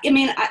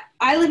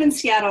 I live in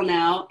Seattle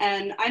now,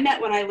 and I met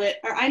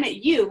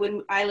you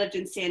when I lived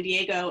in San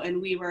Diego,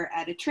 and we were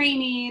at a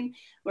training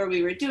where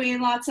we were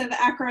doing lots of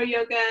acro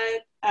yoga,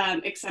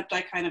 except I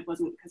kind of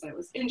wasn't because I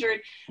was injured,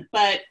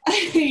 but,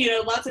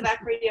 lots of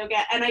acro yoga.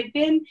 And I've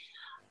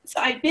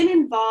been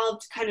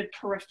involved kind of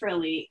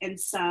peripherally in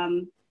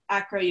some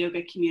acro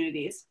yoga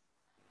communities.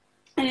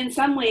 And in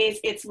some ways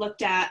it's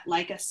looked at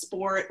like a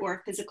sport or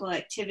a physical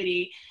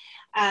activity.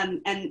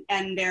 And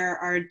there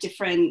are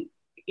different,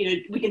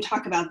 we can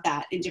talk about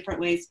that in different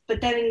ways.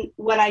 But then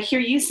what I hear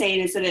you saying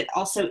is that it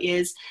also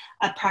is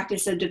a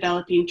practice of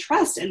developing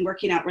trust and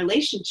working out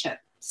relationship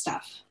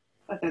stuff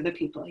with other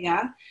people.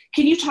 Yeah.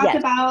 Can you talk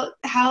about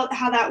how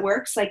that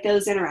works, like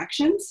those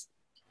interactions?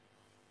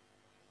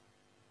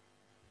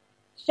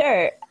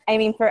 Sure. I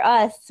mean, for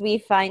us, we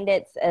find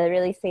it's a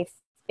really safe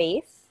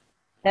space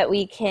that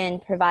we can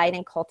provide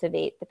and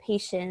cultivate the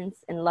patience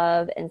and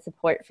love and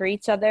support for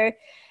each other.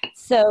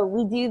 So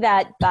we do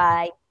that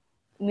by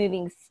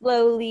moving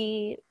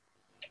slowly,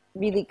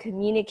 really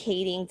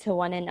communicating to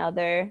one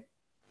another,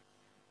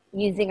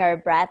 using our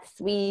breaths.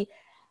 We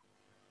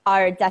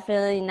are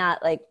definitely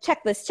not like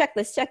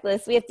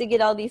checklist. We have to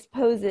get all these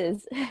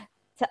poses.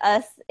 To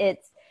us,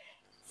 it's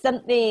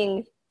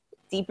something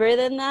deeper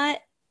than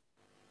that,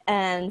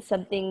 and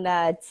something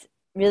that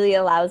really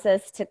allows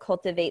us to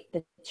cultivate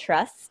the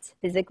trust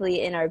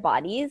physically in our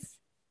bodies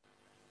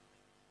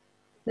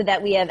so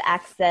that we have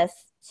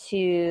access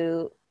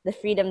to the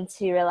freedom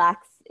to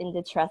relax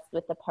into trust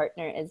with the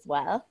partner as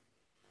well.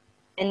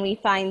 And we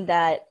find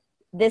that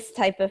this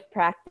type of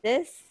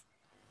practice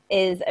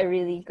is a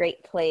really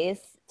great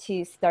place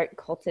to start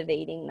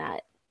cultivating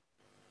that.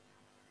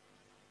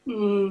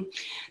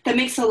 That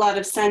makes a lot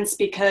of sense,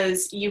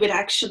 because you would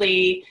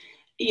actually,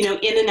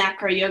 in an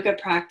acro yoga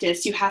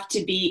practice, you have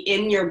to be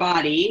in your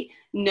body,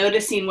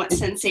 noticing what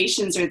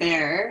sensations are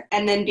there,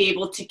 and then be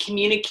able to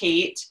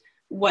communicate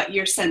what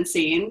you're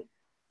sensing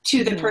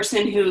to the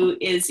person who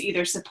is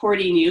either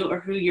supporting you or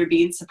who you're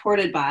being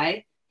supported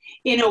by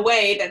in a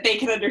way that they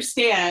can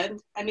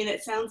understand. I mean,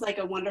 it sounds like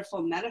a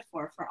wonderful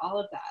metaphor for all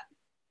of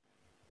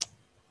that.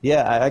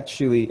 Yeah,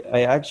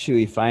 I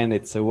actually find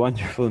it's a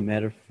wonderful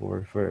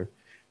metaphor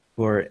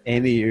for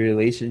any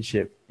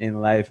relationship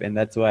in life, and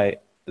that's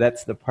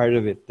the part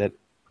of it that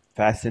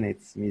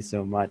fascinates me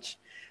so much.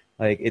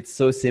 Like, it's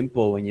so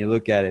simple when you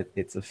look at it.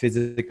 It's a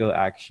physical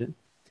action.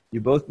 You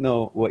both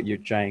know what you're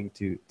trying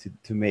to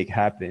make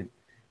happen,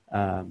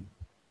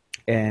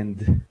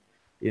 and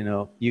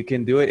you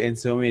can do it in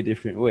so many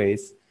different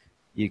ways.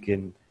 You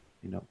can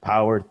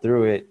power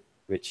through it,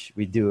 which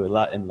we do a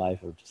lot in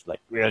life, or just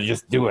like, we'll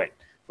just do it.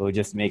 We'll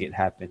just make it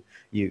happen.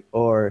 You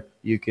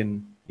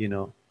can,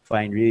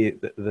 find really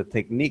the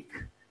technique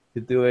to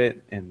do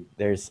it. And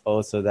there's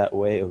also that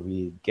way of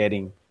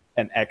getting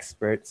an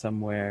expert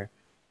somewhere.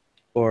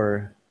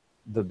 Or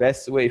the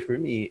best way for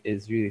me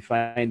is really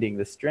finding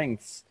the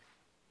strengths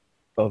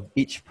of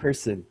each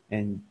person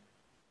and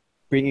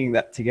bringing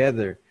that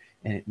together.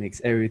 And it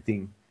makes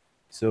everything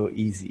so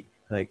easy,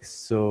 like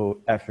so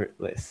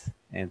effortless,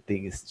 and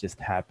things just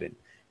happen.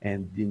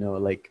 And,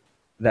 like,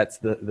 that's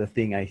the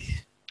thing I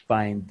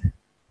find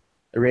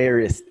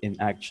rarest in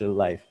actual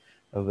life,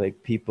 of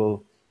like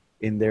people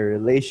in their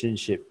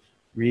relationship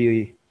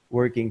really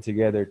working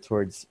together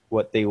towards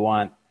what they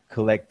want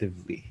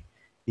collectively,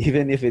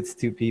 even if it's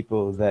two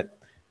people that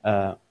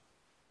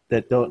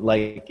that don't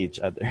like each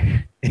other.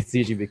 It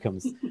usually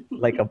becomes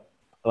like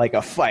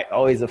a fight,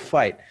 always a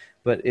fight.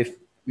 But if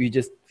we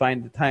just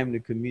find the time to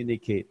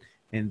communicate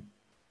and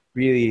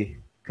really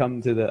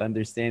come to the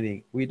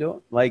understanding, we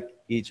don't like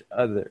each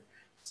other.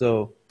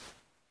 So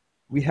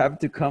we have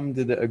to come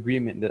to the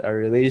agreement that our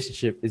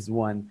relationship is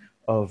one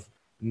of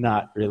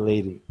not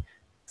relating.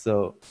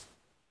 So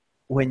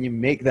when you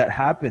make that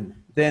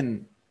happen,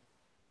 then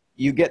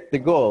you get the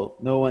goal.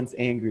 No one's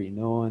angry,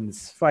 no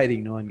one's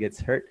fighting, no one gets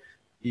hurt.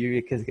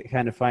 You can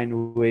kind of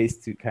find ways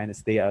to kind of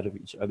stay out of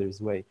each other's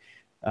way.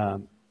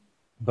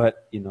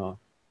 But, you know,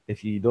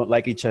 if you don't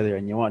like each other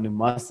and you want to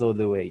muscle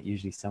the way,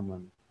 usually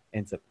someone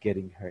ends up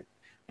getting hurt.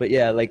 But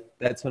yeah, like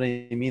that's what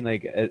I mean.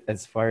 Like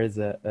as far as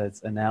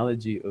as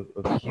analogy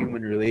of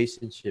human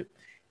relationship,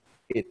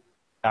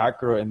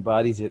 Acro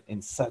embodies it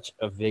in such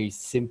a very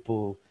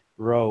simple,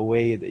 raw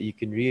way that you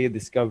can really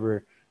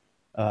discover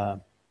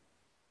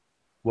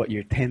what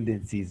your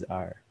tendencies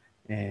are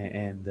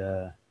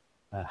and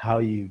how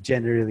you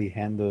generally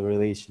handle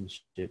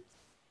relationships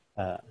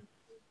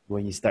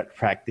when you start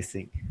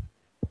practicing.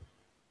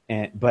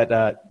 But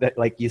that,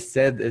 like you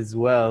said as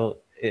well,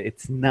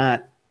 it's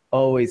not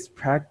always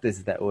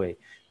practiced that way.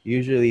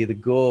 Usually the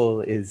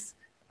goal is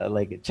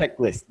like a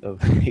checklist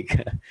of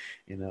like,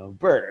 you know,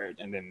 bird,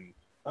 and then,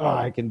 oh,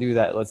 I can do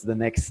that. What's the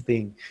next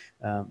thing?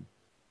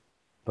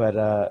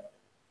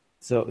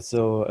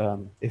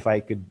 So if I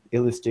could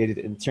illustrate it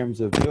in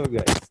terms of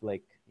yoga, it's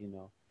like, you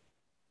know,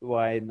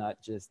 why not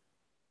just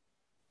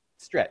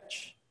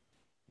stretch,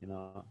 you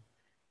know?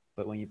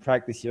 But when you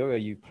practice yoga,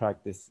 you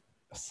practice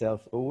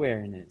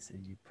self-awareness,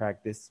 and you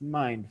practice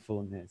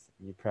mindfulness,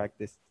 and you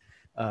practice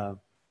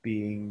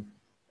being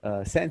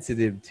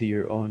sensitive to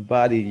your own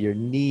body, your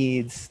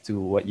needs, to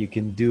what you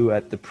can do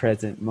at the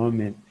present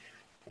moment.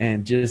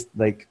 And just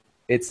like,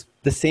 it's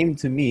the same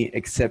to me,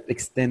 except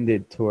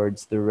extended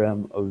towards the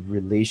realm of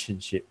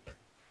relationship.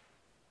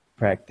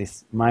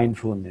 Practice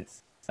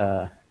mindfulness,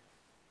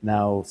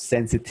 now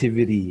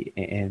sensitivity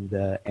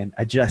and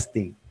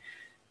adjusting.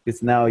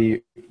 Because now you're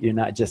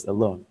not just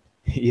alone.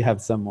 You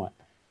have someone.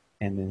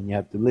 And then you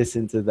have to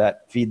listen to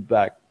that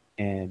feedback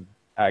and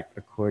act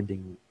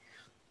accordingly.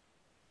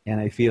 And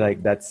I feel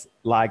like that's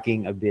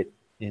lacking a bit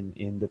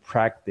in the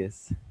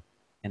practice.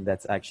 And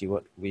that's actually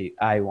what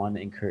I want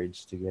to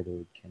encourage together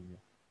with Kenya.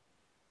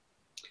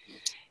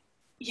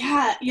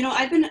 Yeah, you know,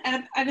 I've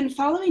been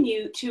following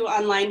you too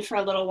online for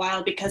a little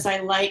while because I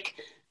like,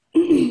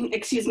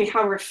 excuse me,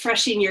 how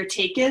refreshing your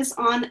take is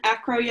on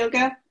acro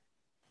yoga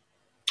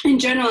in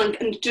general,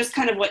 and just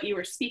kind of what you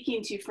were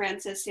speaking to,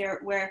 Francis, here,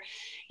 where,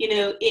 you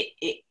know,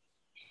 it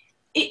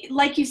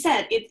like you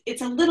said,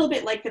 it's a little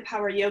bit like the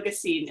power yoga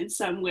scene in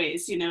some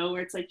ways, you know,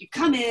 where it's like you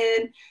come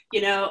in,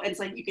 you know, and it's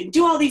like you can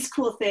do all these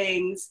cool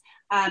things,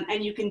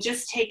 and you can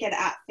just take it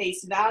at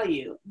face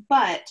value,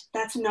 but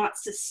that's not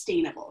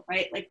sustainable,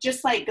 right? Like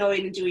just like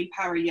going and doing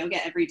power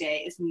yoga every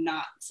day is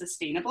not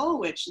sustainable,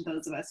 which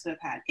those of us who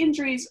have had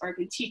injuries or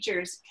been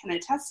teachers can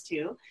attest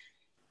to.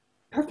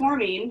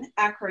 Performing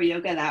acro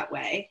yoga that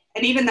way,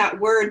 and even that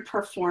word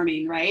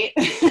performing, right,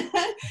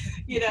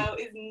 you know,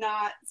 is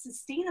not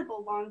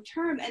sustainable long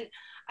term. And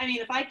I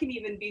mean, if I can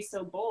even be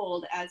so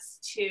bold as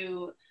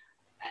to,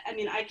 I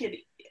mean, I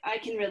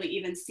can really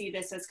even see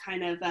this as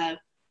kind of a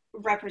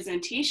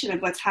representation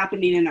of what's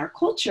happening in our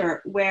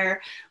culture,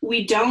 where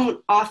we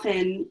don't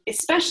often,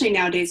 especially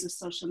nowadays with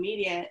social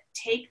media,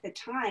 take the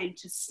time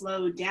to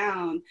slow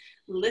down,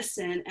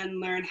 listen, and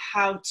learn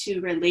how to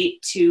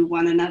relate to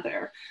one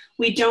another.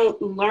 We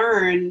don't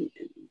learn,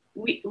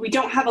 we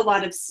don't have a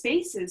lot of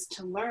spaces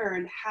to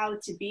learn how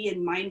to be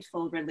in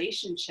mindful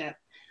relationship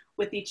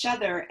with each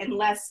other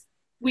unless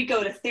we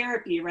go to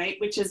therapy, right?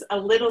 Which is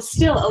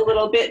still a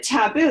little bit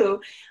taboo,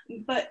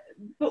 but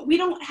we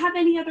don't have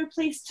any other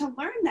place to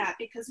learn that,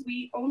 because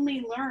we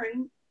only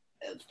learn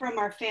from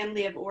our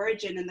family of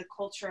origin and the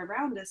culture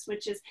around us,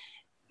 which is,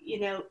 you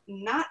know,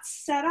 not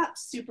set up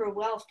super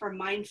well for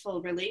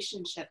mindful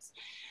relationships.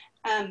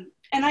 And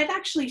I've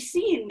actually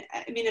seen,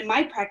 I mean, in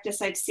my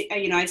practice, I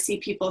see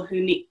people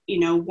who need, you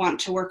know, want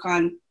to work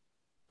on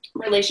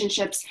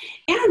relationships,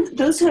 and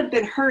those who have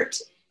been hurt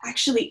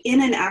actually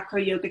in an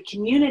acro yoga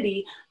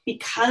community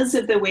because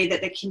of the way that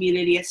the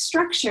community is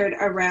structured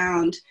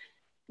around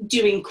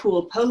doing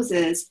cool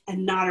poses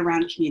and not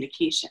around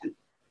communication.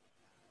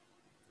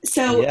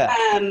 So yeah.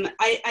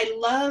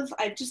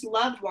 I've just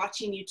loved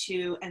watching you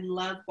two and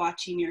love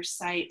watching your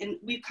site. And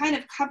we've kind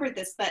of covered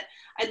this, but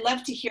I'd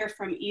love to hear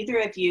from either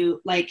of you,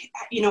 like,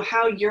 you know,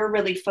 how you're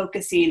really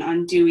focusing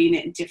on doing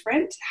it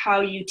different,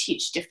 how you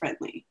teach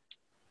differently.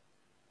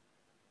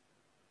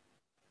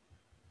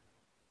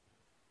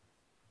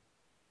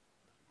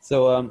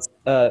 So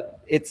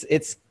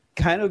it's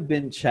kind of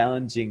been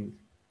challenging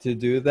to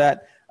do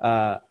that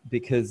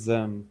because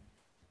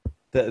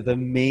the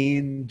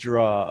main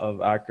draw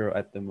of acro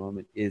at the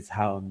moment is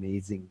how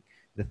amazing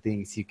the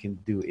things you can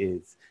do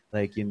is.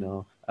 Like, you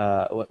know,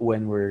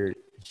 when we're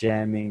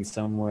jamming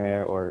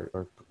somewhere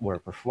or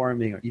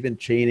performing or even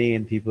training,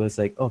 and people is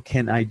like, oh,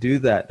 can I do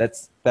that?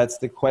 That's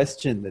the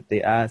question that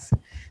they ask.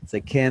 It's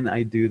like, can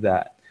I do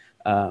that?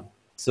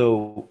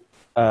 So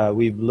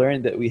we've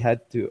learned that we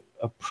had to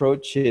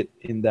approach it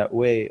in that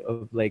way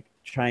of like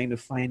trying to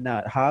find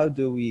out how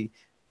do we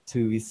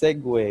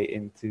segue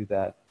into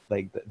that,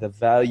 like the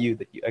value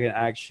that you can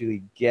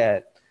actually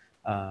get,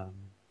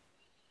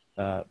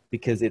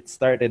 because it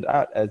started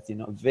out as,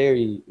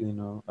 very,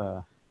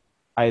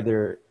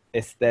 either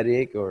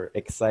aesthetic or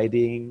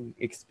exciting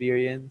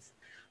experience,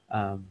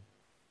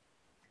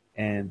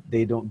 and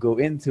they don't go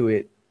into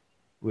it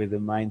with the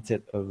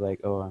mindset of like,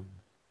 oh, I'm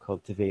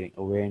cultivating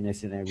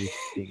awareness and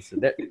everything. So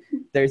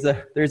there's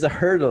a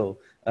hurdle,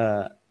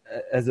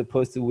 as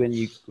opposed to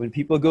when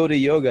people go to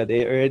yoga,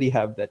 they already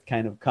have that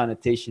kind of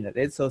connotation that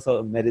it's also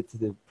a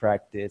meditative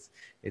practice,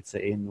 it's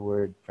an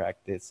inward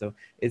practice. So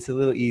it's a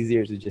little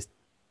easier to just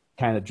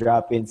kind of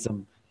drop in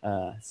some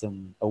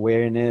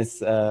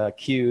awareness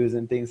cues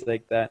and things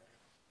like that.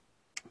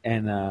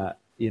 And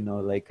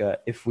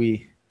if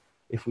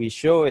we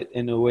show it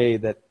in a way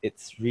that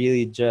it's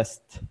really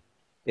just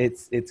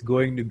it's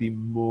going to be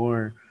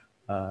more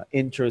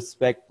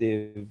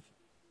introspective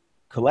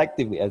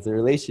collectively as a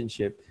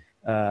relationship,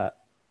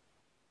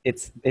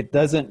 it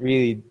doesn't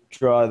really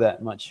draw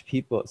that much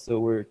people. So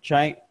we're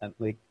trying,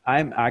 like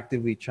I'm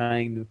actively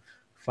trying to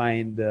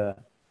find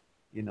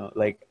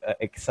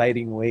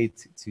exciting way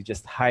to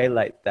just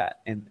highlight that,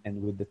 and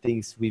with the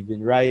things we've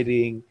been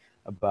writing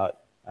about,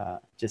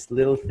 just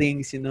little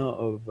things,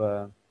 of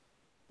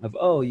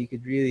oh, you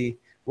could really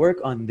work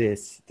on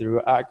this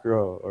through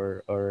acro,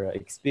 or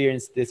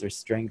experience this, or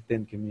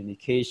strengthen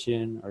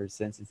communication or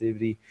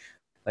sensitivity.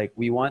 Like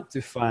we want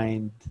to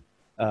find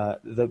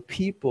the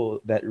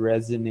people that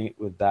resonate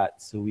with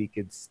that, so we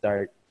could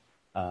start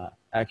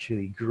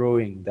actually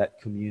growing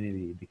that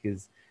community,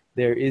 because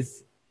there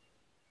is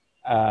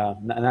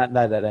not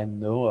that I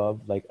know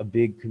of, like a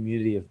big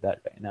community of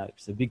that right now.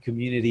 There's a big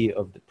community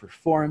of the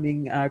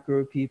performing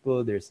acro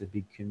people. There's a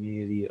big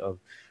community of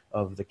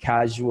the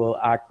casual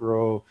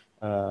acro,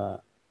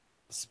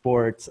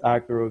 sports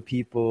acro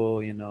people,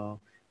 and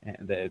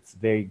it's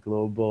very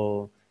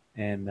global.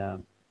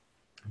 And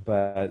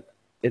but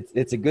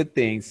it's a good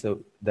thing, so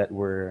that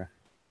we're,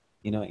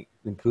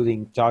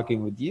 including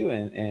talking with you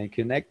and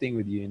connecting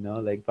with you,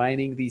 like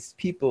finding these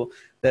people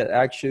that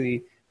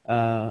actually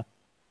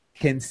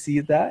can see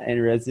that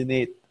and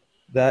resonate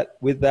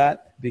with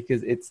that,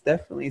 because it's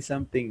definitely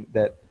something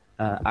that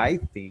I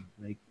think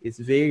like it's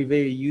very,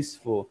 very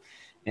useful.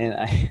 And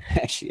I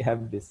actually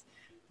have this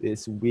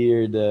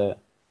weird,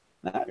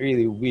 not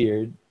really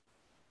weird,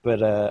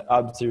 but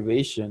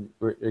observation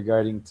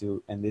regarding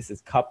to, and this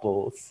is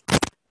couples,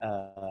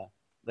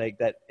 like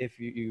that if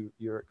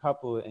you're a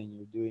couple and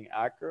you're doing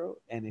acro,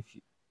 and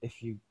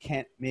if you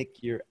can't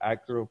make your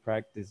acro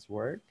practice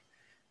work,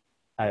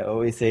 I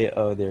always say,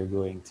 oh, they're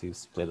going to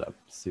split up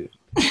soon.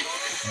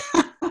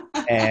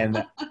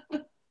 and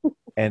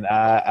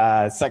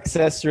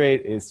success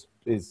rate is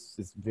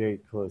very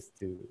close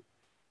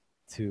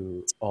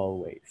to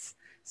always.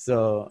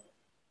 So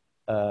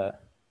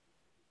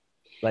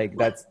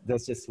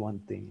that's just one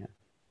thing.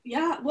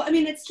 Yeah, well, I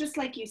mean, it's just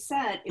like you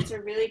said, it's a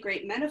really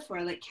great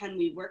metaphor. Like, can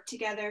we work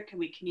together? Can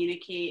we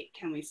communicate?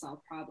 Can we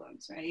solve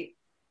problems, right?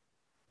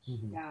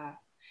 Mm-hmm. Yeah.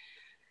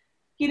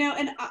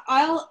 And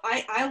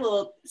I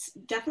will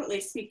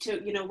definitely speak to,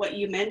 what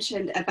you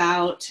mentioned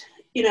about,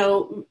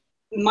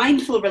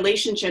 mindful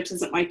relationships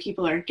isn't why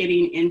people are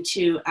getting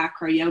into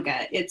acro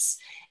yoga.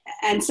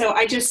 And so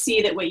I just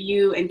see that what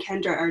you and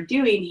Kendra are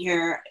doing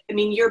here, I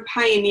mean, you're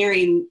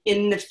pioneering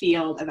in the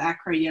field of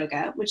acro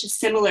yoga, which is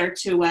similar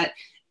to what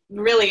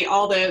really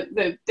all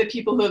the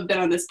people who have been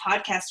on this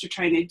podcast are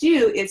trying to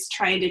do, is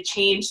trying to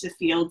change the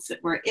fields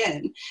that we're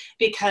in.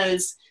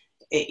 Because,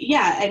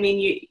 yeah, I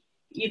mean,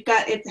 you've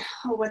got it.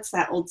 Oh, what's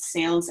that old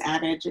sales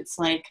adage? It's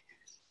like,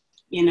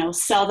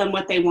 sell them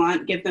what they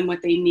want, give them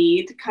what they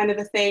need, kind of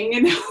a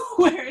thing,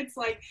 where it's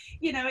like,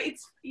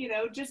 it's,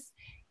 just,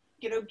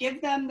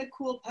 give them the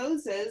cool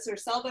poses or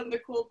sell them the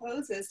cool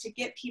poses to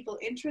get people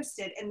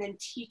interested, and then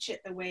teach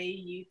it the way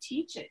you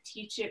teach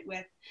it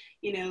with,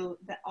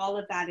 all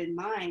of that in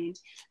mind.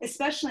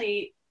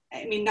 Especially,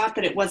 I mean, not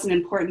that it wasn't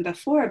important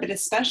before, but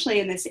especially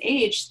in this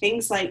age,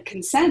 things like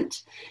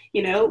consent,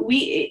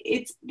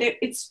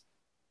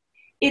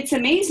 it's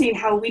amazing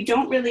how we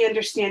don't really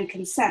understand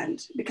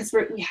consent, because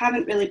we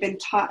haven't really been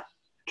taught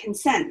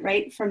consent,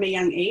 right, from a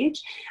young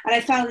age. And I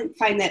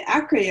find that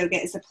acro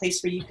yoga is a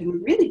place where you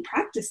can really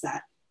practice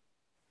that.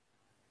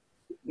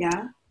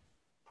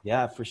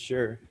 Yeah, for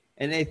sure.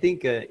 And I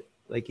think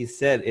like you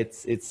said,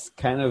 it's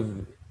kind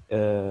of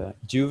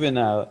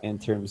juvenile in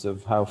terms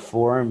of how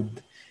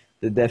formed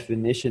the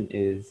definition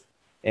is.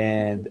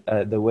 And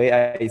the way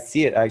I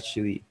see it,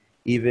 actually,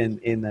 even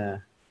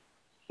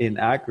in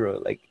acro,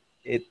 like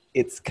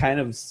it's kind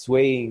of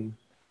swaying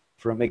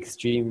from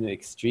extreme to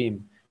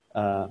extreme,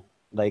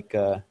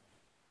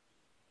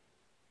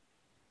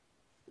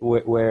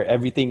 where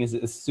everything is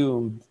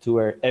assumed to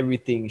where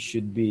everything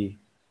should be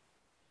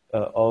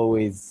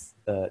always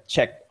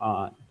check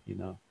on, you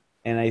know.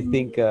 And I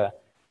think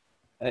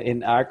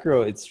in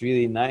acro, it's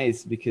really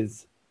nice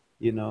because,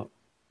 you know,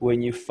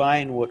 when you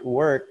find what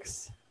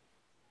works,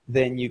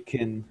 then you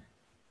can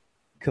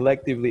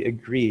collectively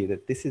agree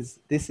that this is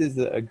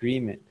the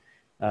agreement,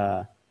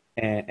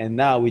 and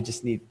now we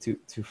just need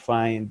to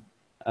find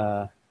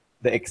the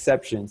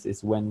exceptions.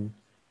 Is when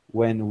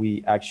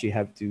we actually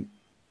have to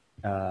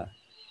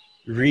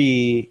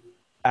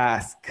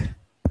re-ask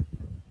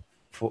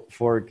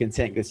for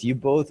consent, because you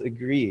both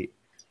agree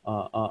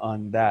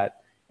on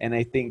that. And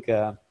I think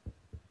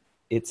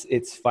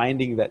it's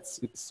finding that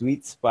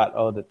sweet spot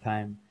all the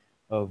time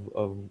of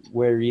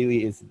where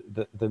really is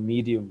the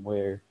medium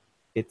where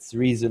it's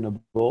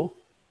reasonable.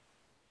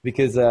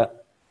 Because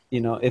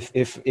you know,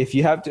 if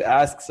you have to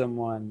ask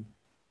someone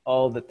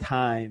all the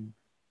time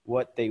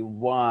what they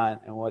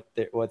want and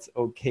what's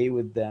okay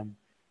with them,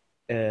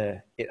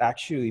 it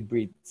actually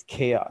breeds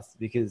chaos,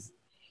 because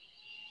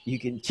you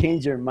can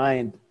change your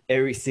mind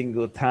every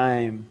single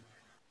time,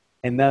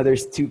 and now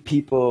there's two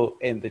people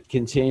and it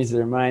can change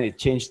their mind. It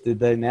changed the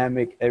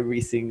dynamic every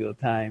single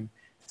time.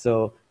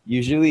 So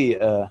usually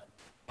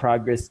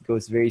progress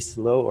goes very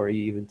slow, or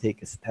you even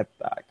take a step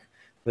back.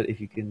 But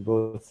if you can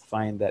both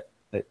find that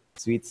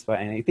sweet spot,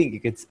 and I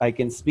think I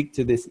can speak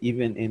to this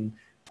even in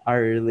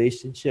our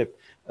relationship,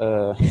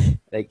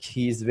 like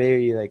he's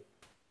very like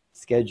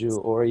schedule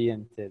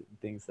oriented and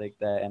things like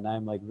that, and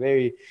I'm like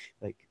very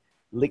like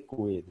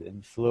liquid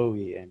and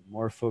flowy and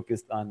more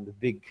focused on the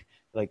big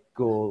like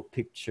goal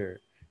picture.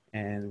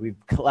 And we've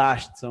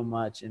clashed so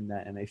much in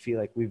that, and I feel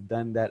like we've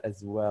done that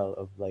as well,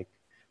 of like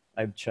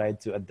I've tried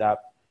to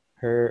adapt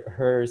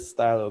her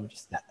style of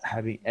just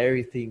having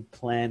everything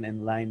planned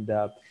and lined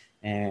up,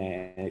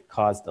 and it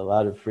caused a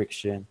lot of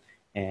friction.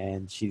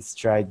 And she's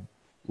tried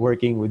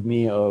working with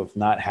me of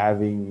not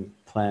having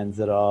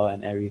plans at all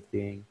and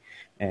everything,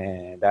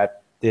 and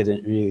that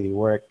didn't really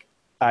work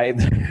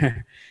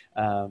either.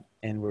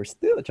 And we're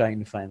still trying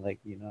to find, like,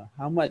 you know,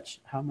 how much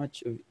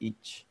of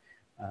each.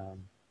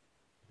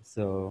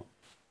 So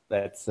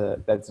that's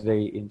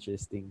very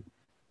interesting.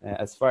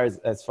 As far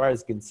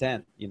as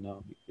consent, you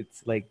know,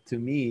 it's like, to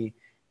me,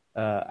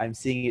 I'm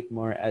seeing it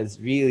more as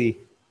really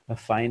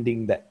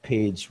finding that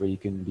page where you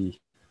can be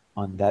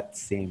on that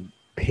same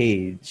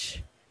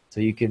page, so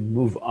you can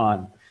move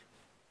on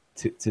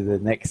to the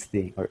next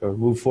thing, or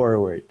move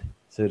forward,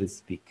 so to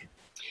speak.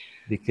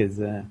 Because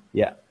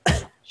yeah.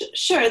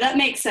 Sure, that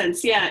makes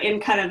sense. Yeah, in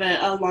kind of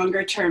a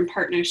longer term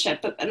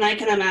partnership. And I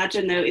can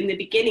imagine, though, in the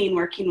beginning,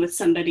 working with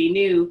somebody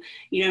new,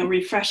 you know,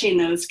 refreshing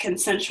those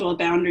consensual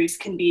boundaries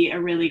can be a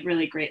really,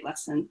 really great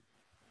lesson.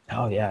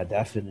 Oh yeah,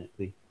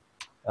 definitely.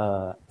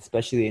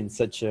 Especially in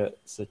such a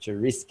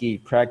risky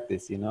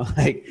practice, you know,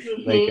 like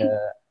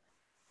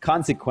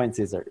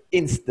consequences are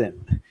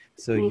instant.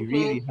 So you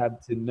really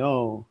have to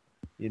know,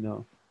 you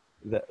know,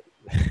 that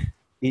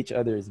each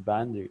other's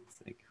boundaries,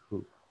 like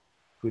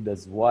who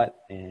does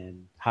what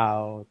and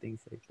how,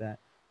 things like that.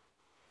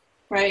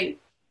 Right.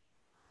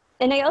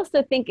 And I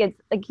also think it's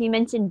like you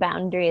mentioned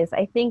boundaries.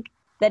 I think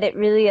that it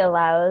really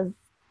allows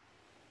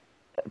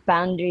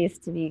boundaries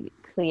to be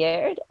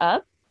cleared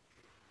up.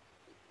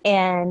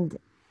 And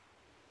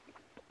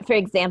for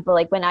example,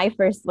 like when I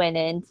first went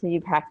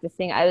into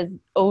practicing, I was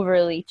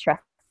overly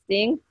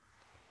trusting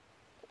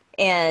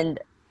and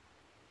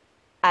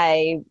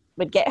I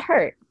would get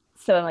hurt.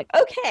 So I'm like,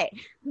 okay,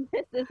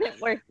 this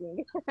isn't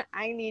working.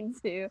 I need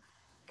to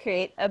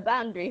create a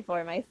boundary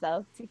for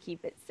myself to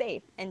keep it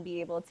safe and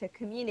be able to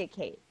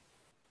communicate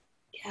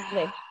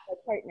with my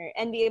partner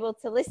and be able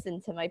to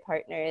listen to my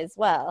partner as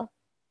well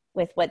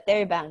with what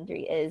their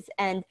boundary is.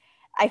 And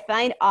I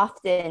find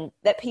often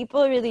that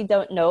people really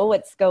don't know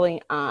what's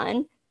going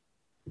on.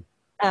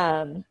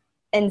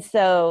 And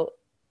so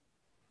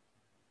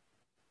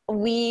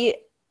we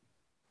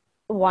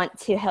want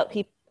to help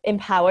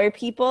empower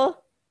people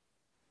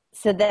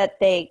so that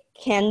they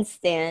can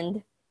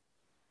stand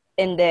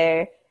in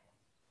their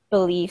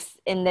beliefs,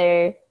 in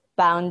their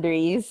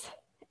boundaries,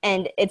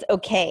 and it's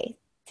okay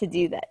to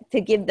do that,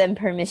 to give them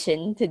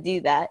permission to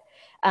do that.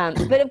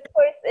 But of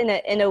course,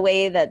 in a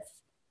way that's,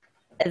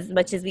 as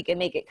much as we can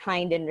make it,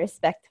 kind and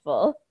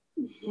respectful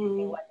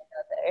to one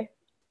another.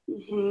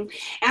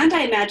 And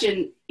I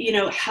imagine, you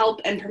know, help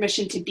and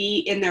permission to be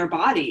in their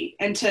body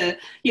and to,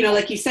 you know,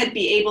 like you said,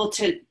 be able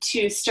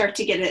to start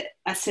to get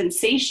a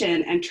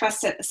sensation and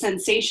trust a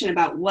sensation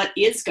about what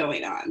is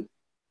going on.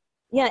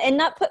 Yeah, and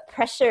not put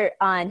pressure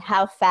on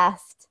how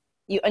fast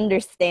you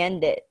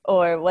understand it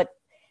or what,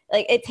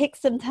 like it takes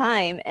some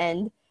time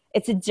and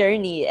it's a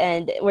journey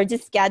and we're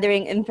just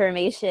gathering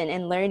information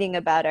and learning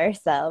about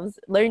ourselves,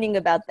 learning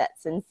about that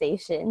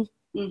sensation.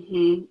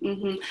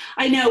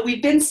 I know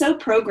we've been so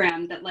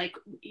programmed that, like,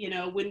 you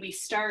know, when we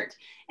start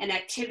an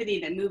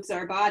activity that moves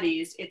our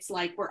bodies, it's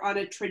like we're on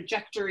a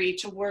trajectory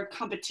toward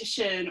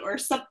competition or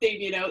something,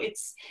 you know.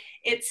 It's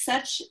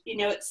such, you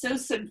know, it's so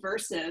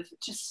subversive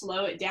to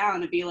slow it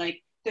down and be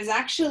like, there's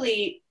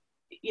actually,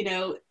 you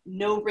know,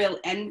 no real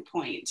end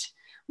point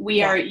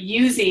we are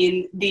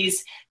using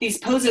these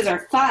poses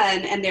are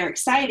fun and they're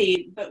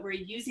exciting, but we're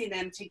using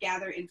them to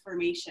gather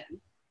information,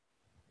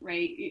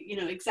 right? You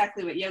know,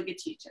 exactly what yoga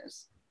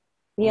teaches.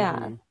 Yeah.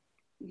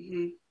 Mm-hmm.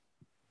 Mm-hmm.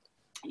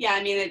 Yeah,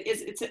 I mean,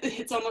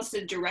 it's almost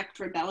a direct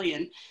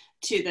rebellion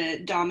to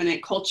the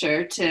dominant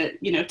culture to,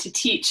 you know, to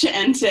teach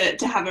and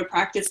to have a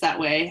practice that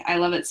way. I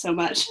love it so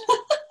much.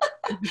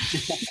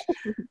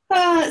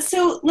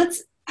 So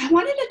I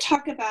wanted to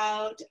talk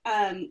about,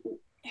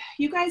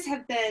 you guys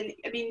have been,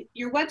 I mean,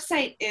 your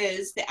website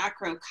is the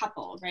Acro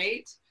Couple,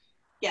 right?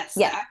 Yes,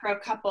 Yeah. the Acro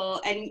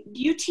Couple. And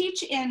you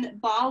teach in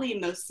Bali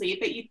mostly,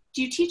 but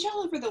do you teach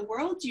all over the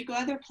world? Do you go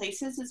other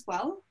places as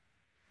well?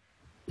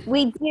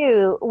 We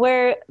do.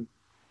 We're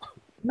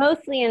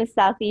mostly in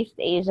Southeast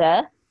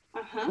Asia,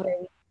 Uh-huh.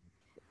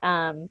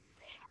 um,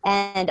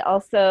 and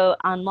also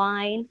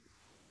online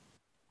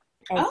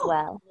as Oh,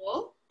 well.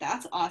 cool.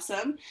 That's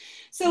awesome.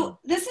 So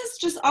this is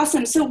just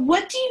awesome. So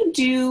what do you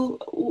do?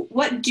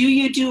 What do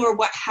you do, or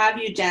what have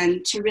you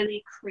done to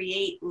really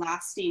create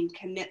lasting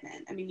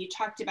commitment? I mean, you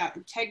talked about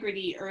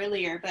integrity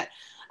earlier, but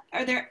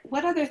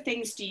what other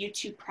things do you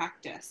two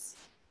practice?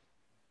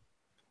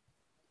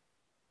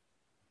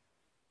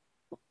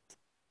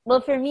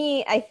 Well, for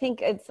me, I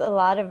think it's a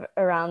lot of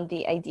around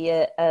the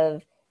idea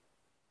of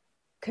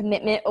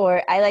commitment,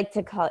 or I like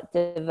to call it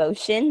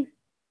devotion.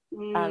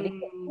 Because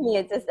to me,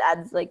 it just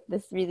adds like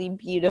this really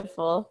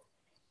beautiful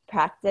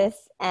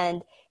practice.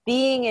 And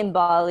being in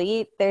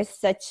Bali, there's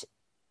such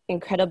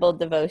incredible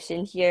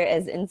devotion here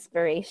as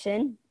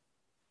inspiration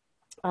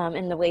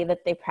in the way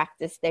that they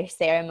practice their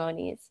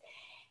ceremonies.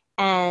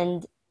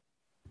 And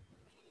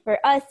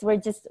for us, we're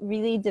just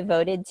really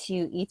devoted to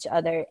each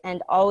other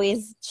and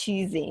always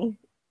choosing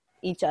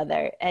each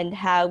other and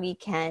how we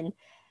can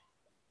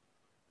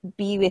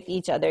be with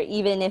each other,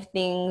 even if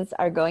things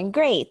are going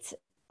great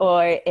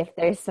or if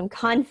there's some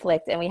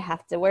conflict and we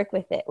have to work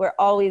with it. We're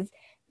always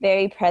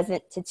very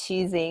present to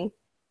choosing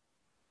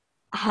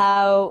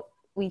how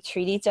we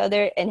treat each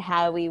other and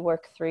how we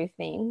work through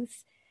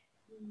things.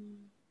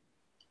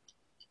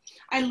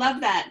 I love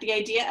that. The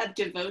idea of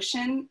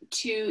devotion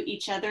to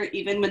each other,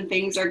 even when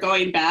things are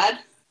going bad.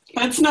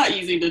 That's not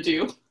easy to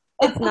do.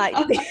 It's not.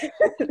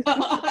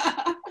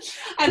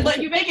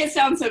 You make it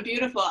sound so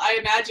beautiful. I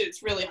imagine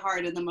it's really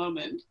hard in the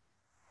moment.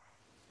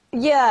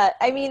 Yeah,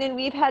 I mean, and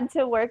we've had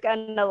to work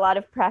on a lot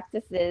of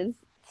practices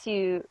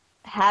to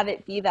have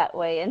it be that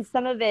way. And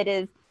some of it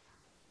is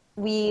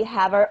we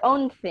have our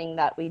own thing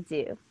that we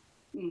do.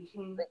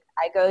 Mm-hmm. Like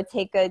I go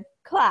take a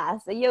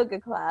class, a yoga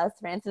class,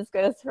 Francis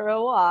goes for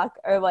a walk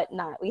or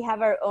whatnot. We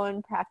have our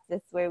own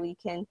practice where we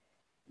can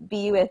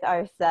be with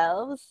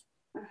ourselves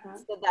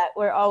so that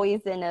we're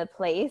always in a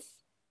place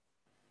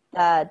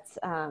that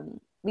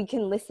we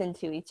can listen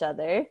to each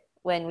other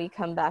when we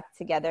come back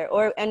together,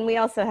 and we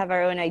also have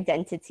our own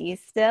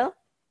identities still.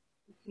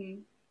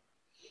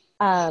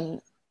 Mm-hmm.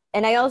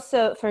 And I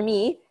also, for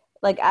me,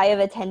 like I have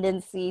a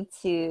tendency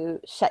to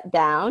shut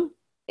down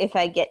if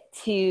I get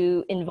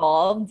too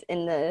involved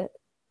in the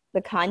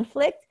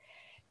conflict.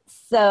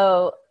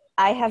 So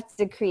I have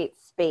to create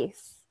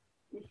space.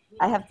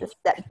 I have to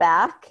step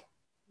back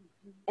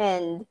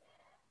and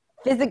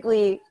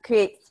physically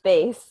create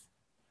space.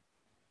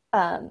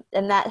 And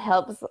that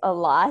helps a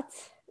lot.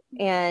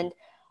 And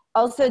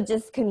also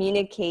just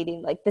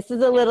communicating, like, this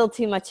is a little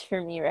too much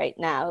for me right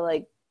now.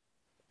 Like,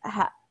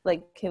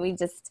 can we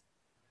just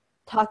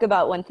talk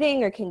about one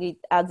thing, or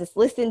I'll just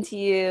listen to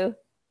you.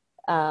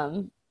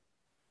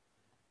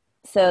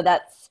 So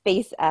that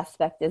space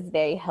aspect is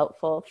very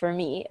helpful for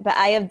me, but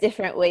I have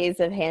different ways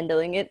of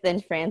handling it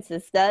than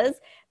Francis does,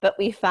 but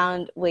we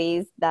found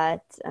ways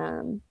that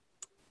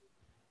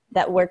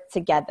that work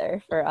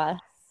together for us.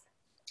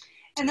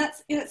 And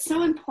it's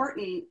so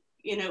important,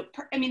 you know,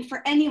 I mean,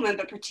 for anyone,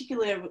 but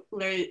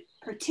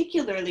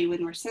particularly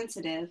when we're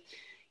sensitive,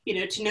 you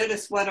know, to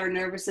notice what our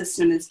nervous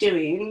system is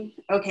doing.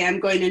 Okay,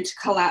 I'm going into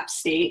collapse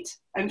state.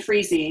 I'm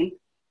freezing.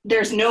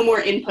 There's no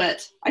more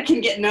input. I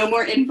can get no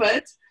more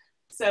input.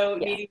 So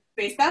needing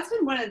space, that's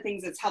been one of the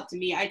things that's helped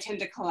me. I tend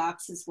to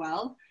collapse as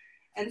well.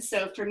 And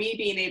so for me,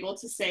 being able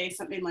to say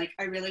something like,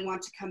 I really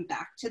want to come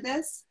back to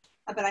this,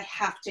 but I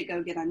have to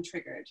go get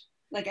untriggered.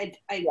 Like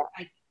I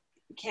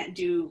can't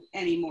do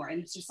anymore.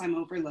 And it's just, I'm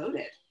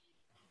overloaded.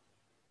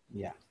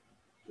 Yeah.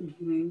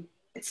 Mm-hmm.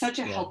 It's such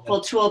a helpful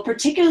tool,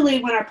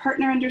 particularly when our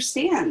partner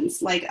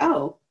understands, like,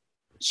 oh,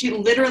 she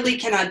literally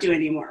cannot do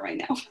anymore right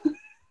now.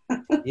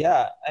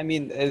 Yeah, I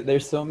mean,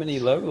 there's so many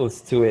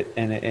levels to it,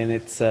 and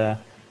it's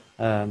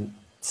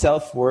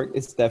self-work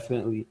is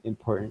definitely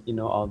important. You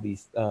know, all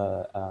these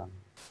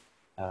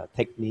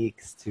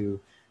techniques to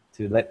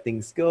let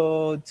things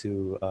go,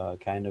 to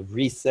kind of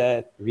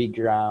reset,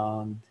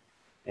 reground,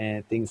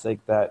 and things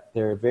like that.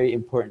 They're very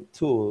important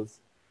tools,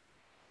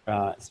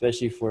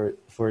 especially for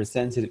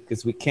sensitive,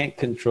 because we can't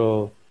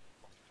control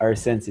our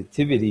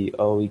sensitivity.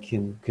 All we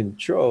can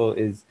control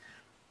is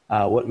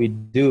what we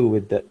do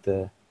with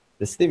the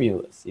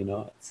stimulus. You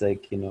know, it's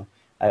like, you know,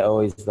 I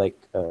always like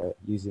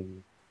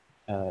using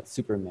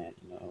Superman.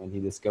 You know, when he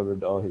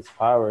discovered all his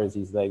powers,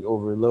 he's like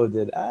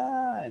overloaded.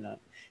 You know,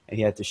 and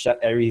he had to shut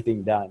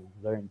everything down,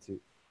 learn to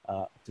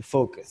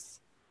focus.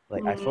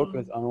 Like I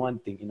focus on one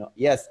thing,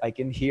 yes, I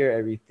can hear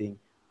everything,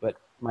 but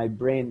my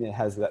brain, it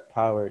has that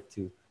power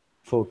to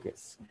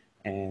focus.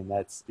 And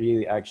that's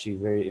really actually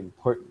very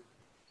important.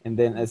 And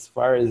then as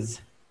far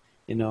as,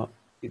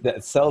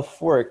 that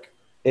self-work,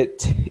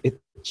 it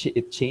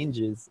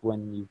changes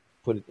when you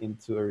put it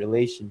into a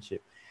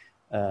relationship.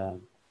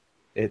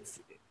 It's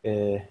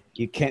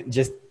you can't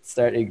just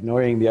start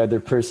ignoring the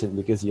other person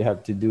because you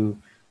have to do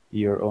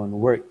your own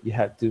work. You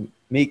have to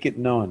make it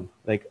known,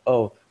 like,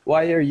 oh,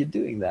 why are you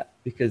doing that?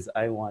 Because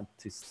I want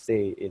to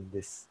stay in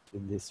this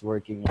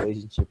working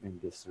relationship, in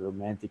this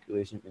romantic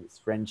relationship, in this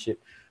friendship,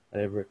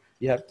 whatever.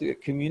 You have to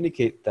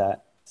communicate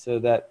that so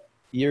that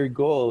your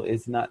goal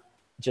is not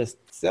just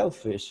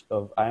selfish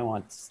of I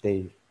want to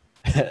stay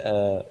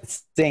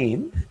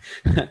sane,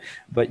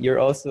 but you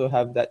also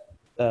have that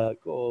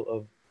goal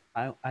of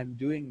I'm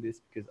doing this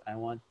because I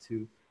want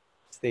to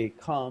stay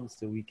calm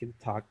so we can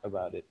talk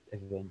about it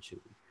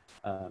eventually.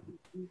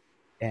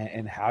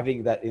 And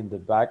having that in the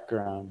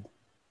background,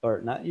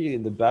 or not really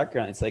in the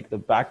background, it's like the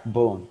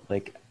backbone.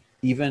 Like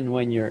even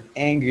when you're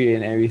angry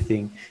and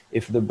everything,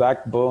 if the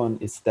backbone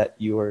is that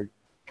you're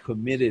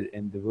committed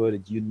and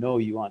devoted, you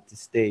want to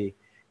stay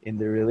in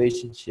the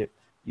relationship,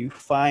 you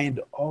find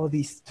all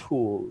these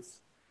tools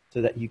so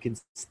that you can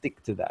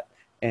stick to that.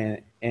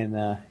 And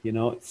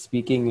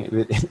speaking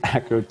in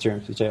acro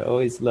terms, which I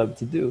always love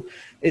to do,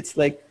 it's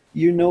like,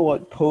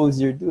 what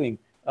pose you're doing.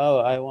 Oh,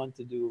 I want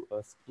to do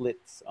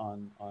splits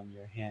on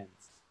your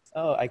hands.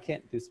 Oh, I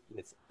can't do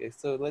splits. Okay,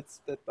 so let's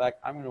step back.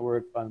 I'm going to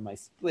work on my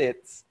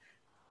splits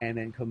and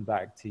then come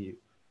back to you.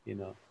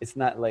 It's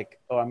not like,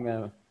 oh, I'm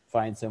going to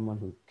find someone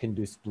who can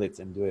do splits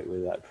and do it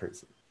with that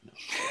person.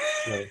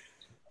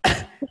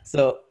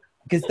 So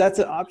because that's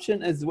an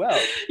option as well.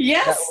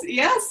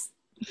 Yes.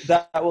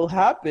 That will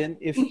happen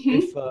if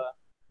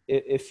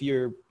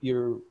your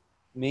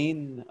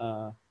main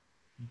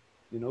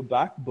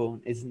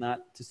backbone is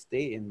not to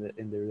stay in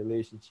the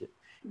relationship.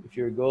 If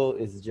your goal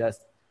is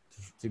just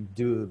to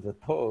do the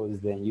pose,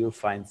 then you'll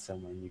find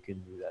someone you can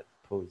do that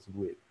pose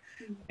with.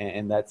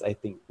 And that's, I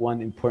think, one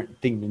important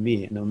thing to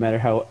me. No matter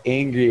how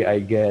angry I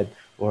get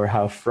or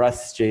how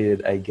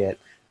frustrated I get,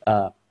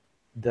 what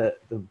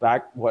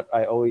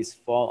I always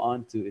fall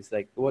onto is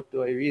like, what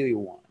do I really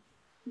want?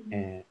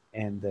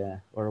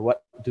 Or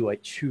what do I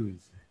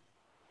choose?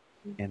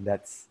 And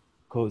that's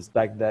goes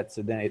back that.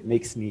 So then it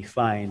makes me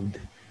find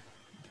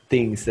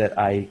things that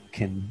I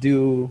can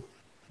do,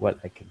 what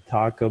I can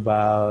talk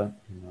about,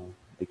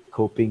 the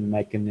coping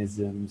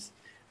mechanisms,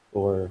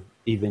 or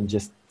even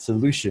just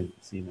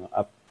solutions,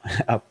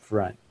 up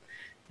front.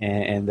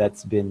 And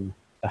that's been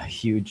a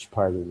huge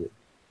part of it,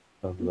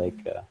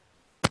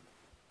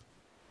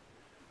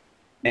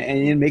 and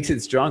it makes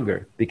it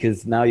stronger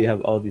because now you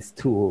have all these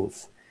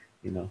tools,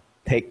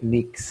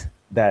 techniques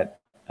that,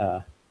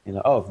 oh,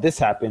 if this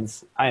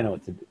happens, I know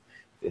what to do.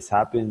 This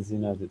happens,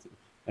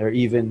 or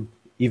even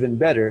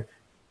better,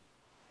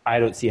 I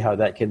don't see how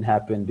that can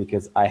happen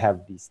because I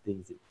have these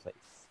things in place.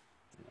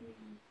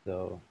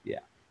 So yeah,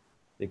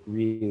 like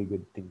really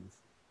good things.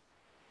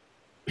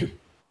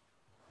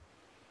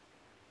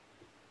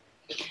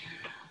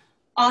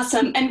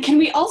 Awesome. And can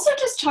we also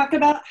just talk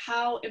about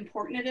how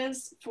important it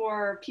is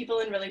for people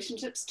in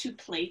relationships to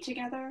play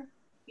together?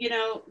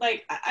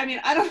 I mean,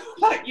 I don't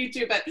know about you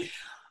two, but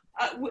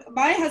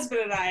my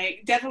husband and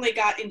I definitely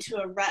got into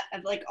a rut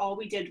of like all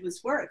we did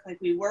was work. Like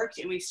we worked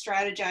and we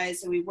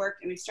strategized and we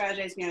worked and we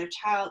strategized. We had a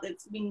child.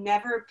 We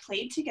never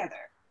played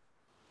together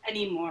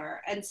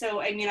anymore. And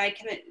so, I mean,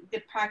 the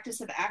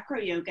practice of acro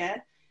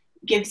yoga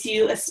gives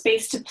you a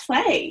space to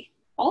play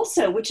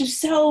also, which is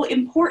so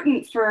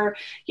important for,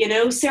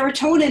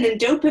 serotonin and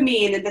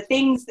dopamine and the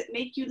things that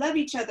make you love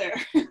each other.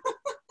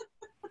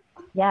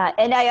 Yeah.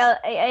 And I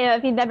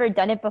if you've never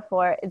done it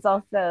before, it's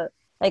also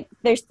like,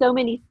 there's so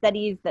many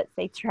studies that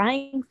say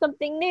trying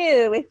something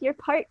new with your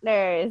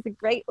partner is a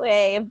great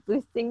way of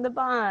boosting the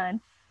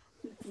bond.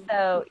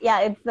 So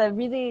yeah, it's a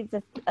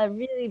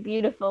really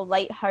beautiful,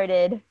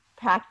 lighthearted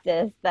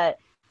practice that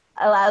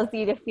allows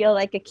you to feel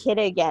like a kid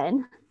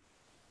again.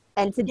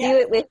 And to do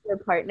it with your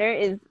partner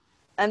is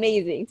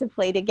amazing. To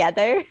play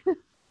together,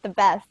 the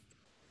best.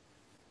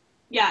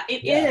 Yeah,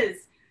 it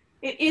is.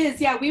 It is.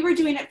 Yeah, we were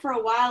doing it for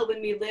a while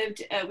when we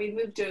lived, we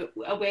moved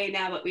away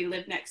now, but we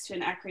live next to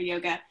an acro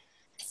yoga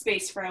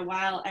space for a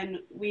while. And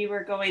we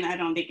were going, I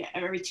don't think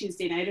every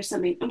Tuesday night or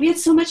something. And we had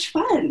so much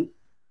fun.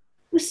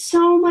 It was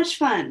so much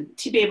fun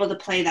to be able to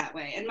play that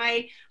way. And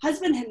my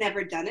husband had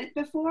never done it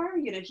before.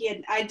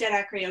 I did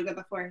acro yoga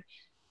before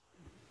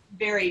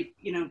very,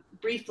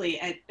 briefly,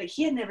 but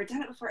he had never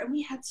done it before. And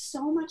we had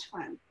so much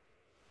fun.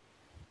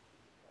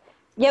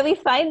 Yeah, we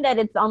find that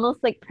it's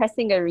almost like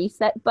pressing a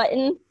reset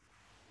button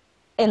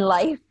in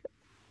life,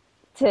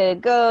 to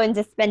go and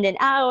just spend an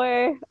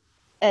hour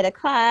at a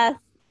class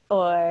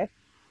or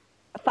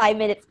 5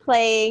 minutes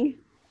playing.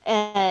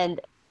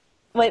 And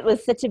what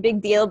was such a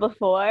big deal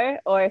before,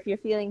 or if you're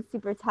feeling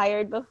super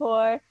tired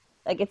before,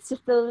 like it's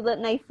just a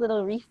nice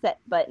little reset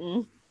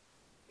button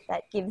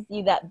that gives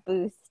you that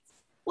boost.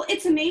 Well,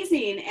 it's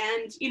amazing.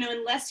 And, you know,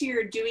 unless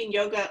you're doing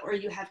yoga or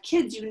you have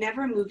kids, you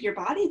never move your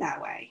body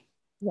that way.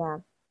 Yeah.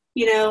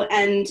 You know,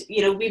 and,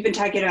 you know, we've been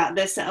talking about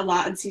this a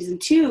lot in season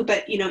 2,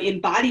 but, you know,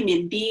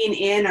 embodiment, being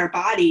in our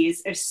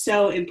bodies is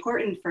so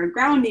important for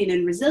grounding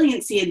and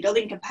resiliency and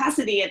building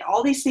capacity and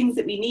all these things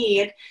that we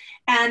need.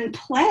 And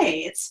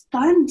play, it's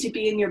fun to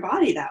be in your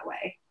body that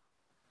way.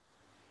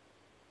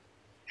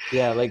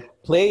 Yeah,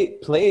 like play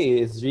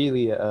is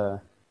really,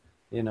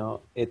 you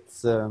know,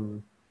 it's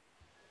the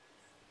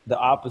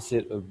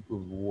opposite of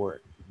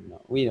work. You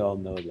know, we all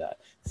know that.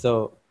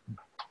 So,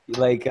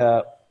 like,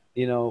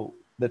 you know,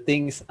 the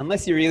things,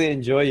 unless you really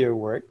enjoy your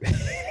work,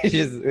 which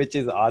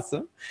is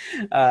awesome,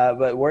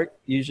 but work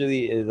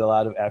usually is a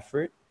lot of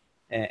effort,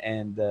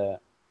 and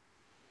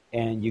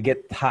and you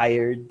get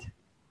tired,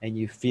 and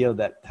you feel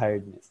that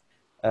tiredness.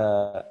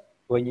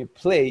 When you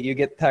play, you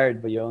get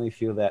tired, but you only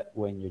feel that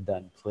when you're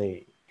done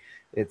playing.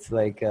 It's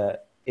like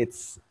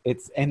it's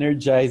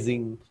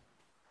energizing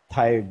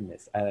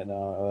tiredness. I don't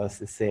know how else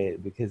to say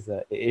it, because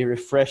it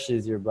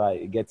refreshes your body.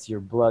 It gets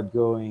your blood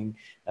going.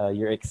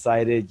 You're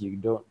excited. You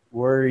don't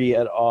worry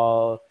at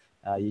all.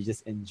 You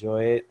just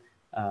enjoy it,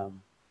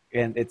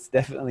 and it's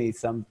definitely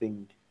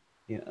something,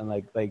 you know,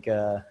 like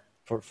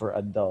for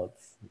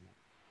adults, you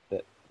know,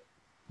 that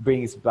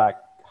brings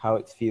back how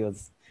it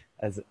feels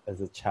as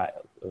a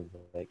child, of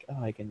like,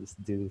 oh, I can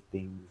just do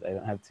things. I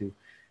don't have to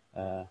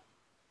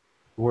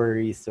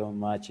worry so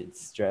much and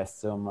stress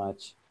so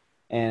much.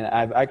 And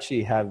I've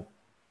actually have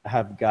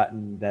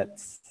gotten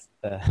that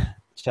uh,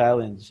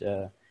 challenge,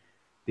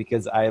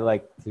 because I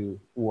like to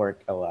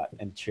work a lot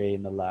and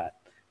train a lot,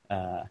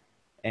 uh,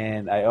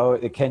 and I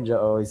always, Kendra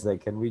always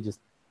like, can we just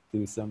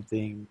do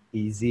something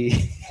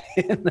easy?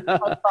 You know?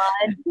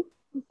 Fun.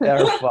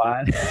 Or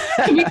fun.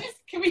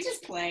 Can we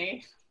just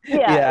play?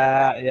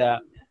 Yeah.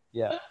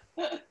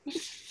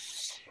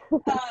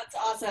 It's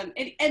awesome.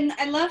 And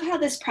I love how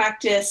this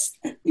practice,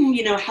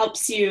 you know,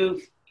 helps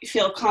you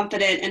feel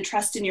confident and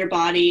trust in your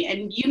body.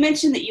 And you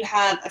mentioned that you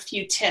have a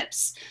few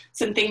tips,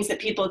 some things that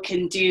people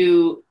can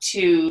do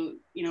to,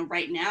 you know,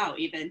 right now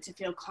even to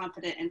feel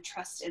confident and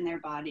trust in their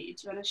body.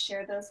 Do you want to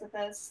share those with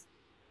us?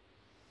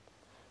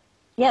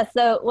 Yeah,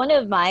 so one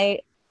of my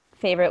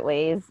favorite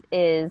ways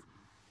is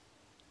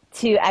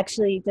to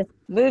actually just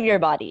move your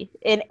body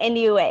in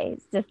any way.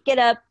 Just get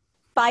up,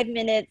 5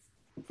 minutes,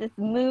 just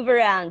move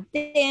around,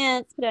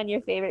 dance, put on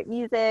your favorite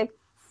music,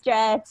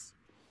 stretch,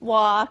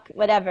 walk,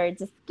 whatever.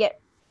 Just get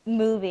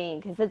moving,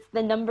 because it's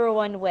the number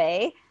one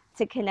way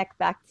to connect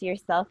back to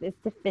yourself, is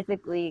to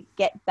physically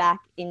get back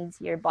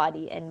into your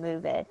body and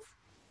move it.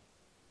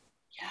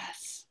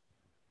 Yes.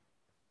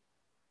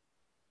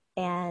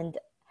 And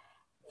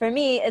for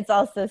me, it's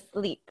also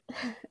sleep.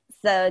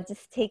 So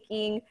just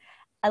taking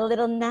a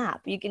little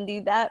nap. You can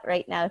do that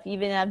right now if you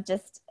even have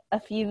just a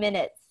few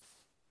minutes.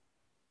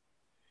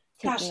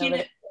 Gosh, Taking a you know,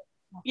 little.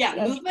 yeah,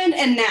 Yes. movement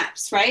and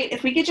naps, right?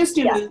 If we could just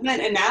do Yeah.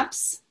 movement and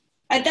naps,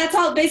 that's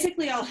all,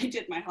 basically all I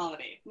did my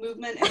holiday,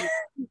 movement and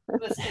it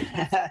was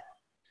fantastic.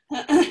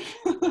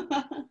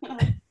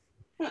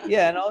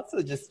 Yeah, and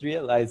also just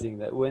realizing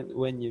that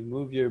when you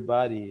move your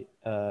body,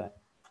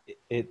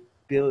 it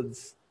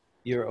builds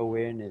your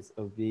awareness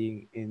of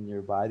being in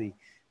your body,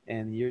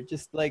 and you're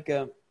just like,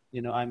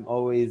 you know, I'm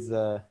always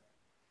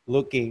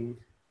looking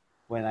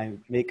when I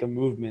make a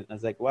movement. I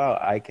was like, wow,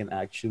 I can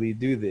actually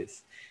do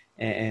this.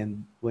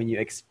 And when you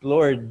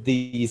explore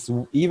these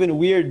even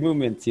weird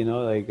movements, you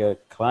know, like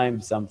climb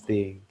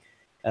something,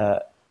 uh,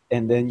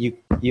 and then you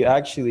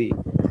actually,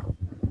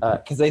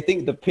 because I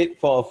think the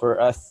pitfall for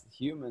us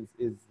humans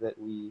is that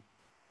we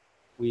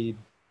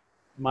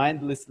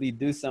mindlessly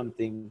do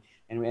something,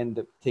 and we end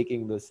up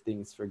taking those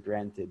things for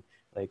granted.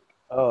 Like,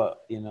 oh,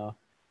 you know,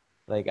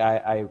 like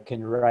I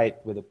can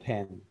write with a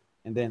pen,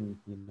 and then,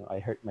 you know, I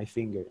hurt my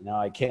finger. Now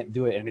I can't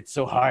do it, and it's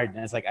so hard.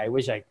 And it's like, I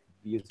wish I could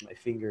use my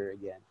finger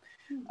again.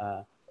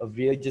 Of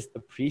really just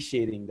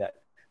appreciating that.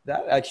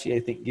 That actually, I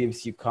think,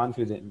 gives you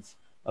confidence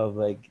of,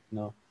 like, you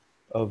know,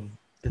 of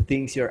the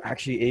things you're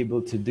actually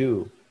able to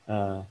do.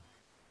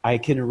 I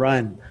can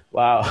run.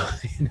 Wow.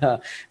 You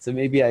know, so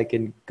maybe I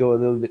can go a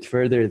little bit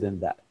further than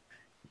that,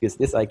 because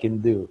this I can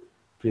do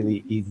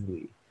pretty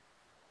easily.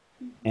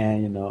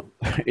 And, you know,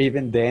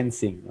 even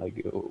dancing,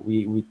 like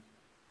we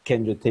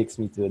Kendra takes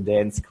me to a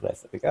dance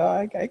class. Like,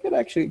 oh, I could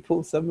actually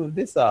pull some of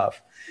this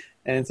off.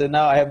 And so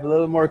now I have a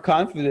little more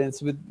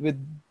confidence with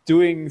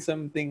doing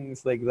some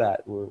things like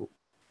that,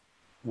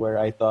 where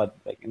I thought,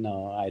 like,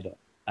 no, I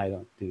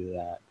don't do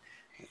that.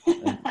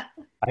 And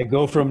I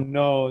go from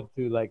no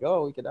to like,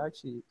 oh, we could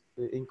actually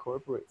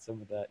incorporate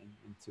some of that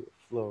into a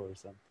flow or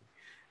something,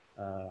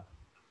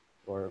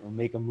 or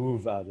make a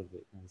move out of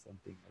it or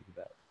something like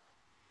that.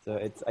 So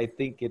I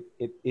think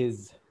it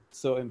is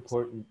so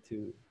important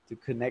to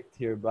connect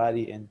to your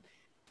body,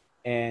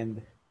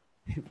 and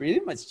pretty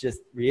much just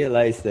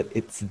realize that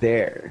it's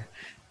there,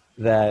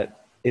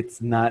 that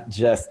it's not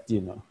just,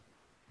 you know,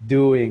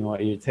 doing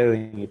what you're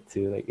telling it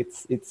to. Like,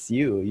 it's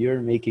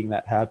you're making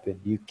that happen.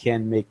 You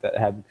can make that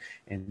happen.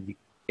 And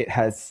it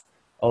has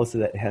also,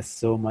 that it has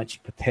so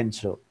much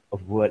potential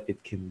of what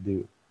it can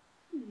do.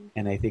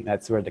 And I think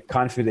that's where the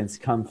confidence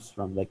comes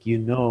from. Like, you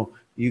know,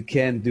 you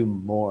can do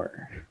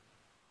more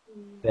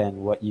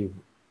than what you've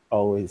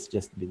always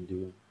just been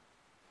doing.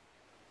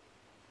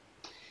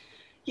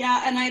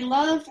 Yeah, and I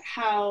love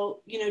how,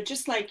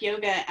 just like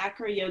yoga,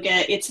 acro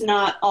yoga, it's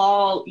not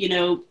all,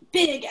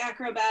 big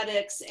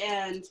acrobatics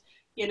and,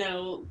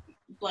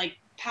 like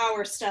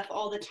power stuff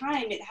all the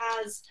time. It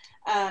has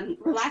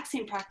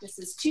relaxing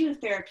practices too,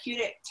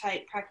 therapeutic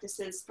type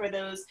practices for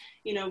those,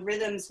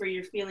 rhythms where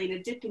you're feeling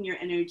a dip in your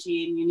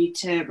energy and you need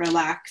to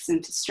relax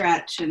and to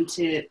stretch and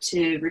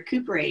to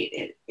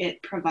recuperate.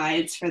 It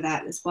provides for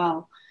that as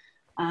well,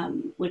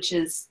 which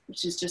is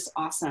just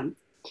awesome.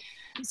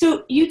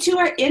 So you two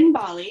are in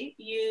Bali.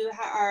 You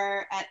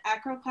are at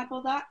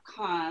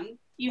acropetal.com.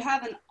 You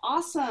have an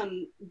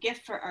awesome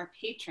gift for our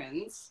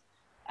patrons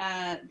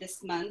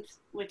this month,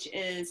 which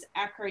is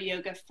Acro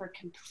Yoga for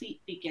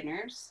Complete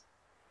Beginners.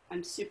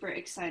 I'm super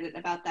excited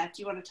about that.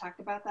 Do you want to talk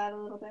about that a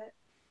little bit?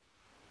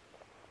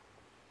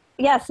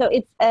 Yeah, so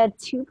it's a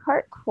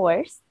 2-part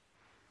course,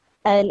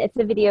 and it's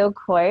a video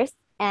course,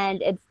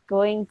 and it's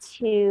going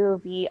to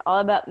be all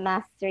about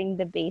mastering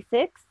the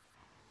basics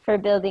for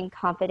building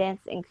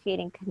confidence and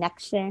creating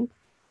connection.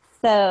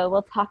 So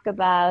we'll talk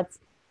about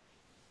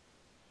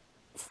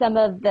some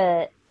of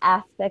the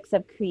aspects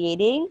of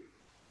creating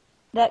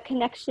that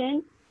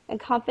connection and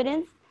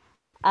confidence.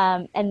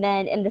 And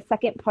then in the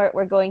second part,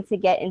 we're going to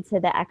get into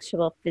the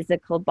actual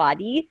physical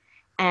body,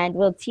 and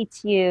we'll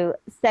teach you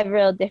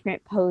several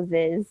different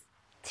poses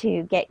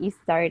to get you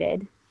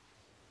started.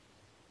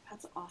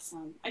 That's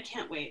awesome. I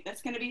can't wait.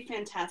 That's going to be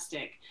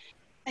fantastic.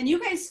 And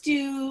you guys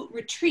do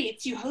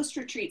retreats. You host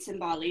retreats in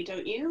Bali,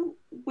 don't you?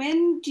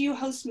 When do you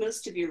host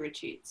most of your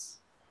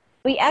retreats?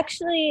 We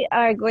actually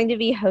are going to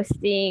be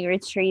hosting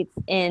retreats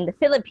in the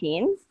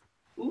Philippines.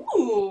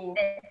 Ooh.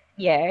 This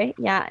year,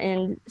 yeah,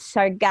 in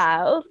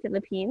Siargao,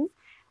 Philippines.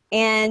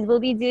 And we'll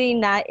be doing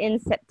that in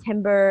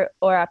September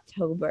or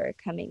October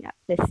coming up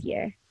this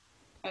year.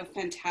 Oh,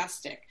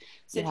 fantastic.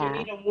 So if you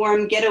need a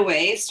warm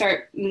getaway,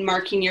 start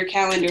marking your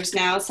calendars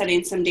now,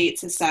 setting some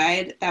dates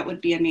aside. That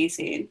would be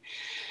amazing.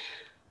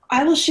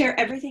 I will share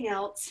everything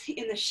else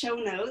in the show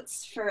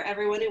notes for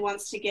everyone who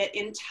wants to get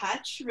in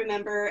touch.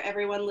 Remember,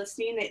 everyone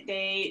listening, that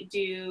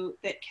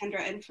Kendra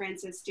and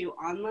Frances do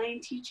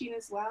online teaching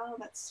as well.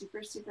 That's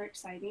super, super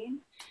exciting.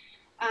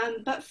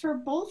 But for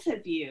both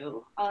of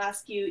you, I'll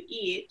ask you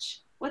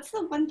each, what's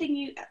the one thing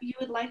you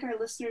would like our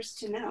listeners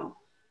to know?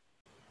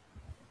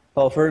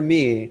 Well, for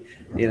me,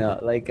 when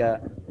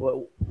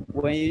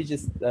you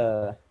just,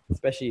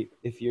 especially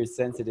if you're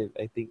sensitive,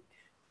 I think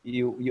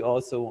you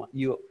also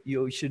you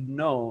should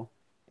know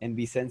and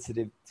be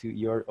sensitive to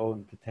your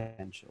own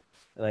potential.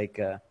 Like,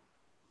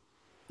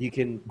 you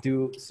can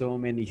do so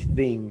many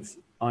things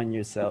on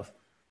yourself,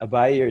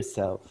 by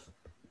yourself,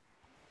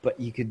 but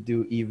you could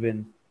do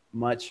even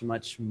much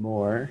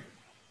more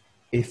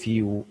if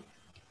you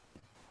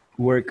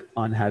work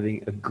on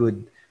having a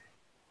good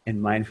and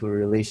mindful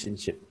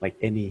relationship, like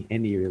any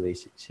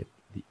relationship,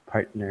 the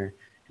partner,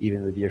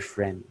 even with your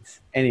friends,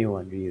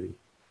 anyone really.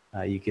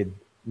 You could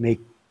make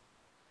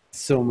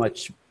so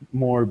much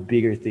more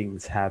bigger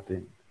things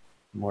happen,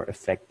 more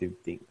effective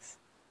things.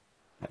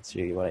 That's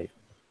really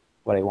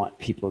what I want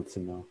people to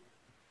know.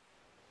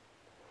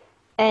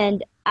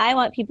 And I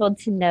want people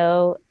to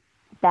know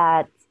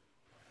that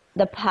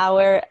the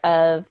power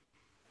of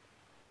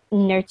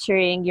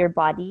nurturing your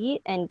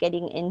body and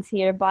getting into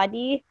your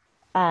body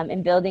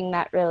and building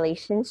that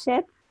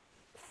relationship.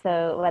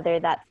 So whether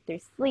that's through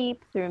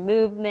sleep, through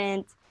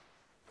movement,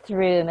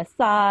 through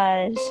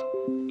massage,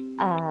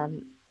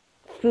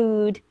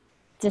 food,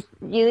 just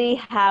really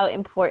how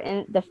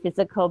important the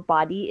physical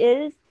body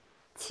is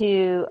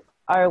to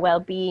our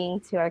well-being,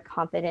 to our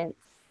confidence,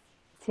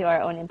 to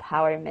our own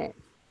empowerment.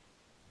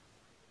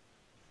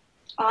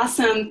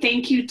 Awesome.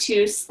 Thank you,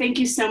 Tus. Thank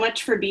you so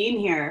much for being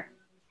here.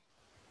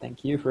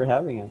 Thank you for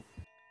having us.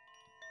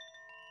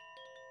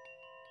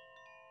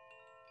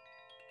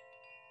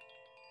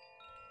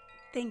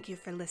 Thank you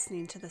for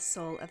listening to The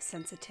Soul of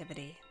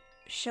Sensitivity.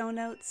 Show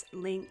notes,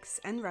 links,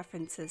 and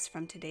references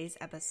from today's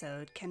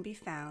episode can be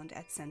found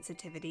at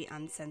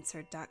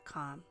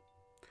sensitivityuncensored.com.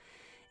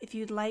 If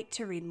you'd like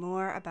to read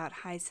more about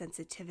high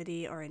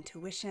sensitivity or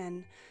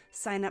intuition,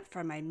 sign up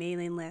for my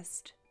mailing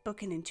list,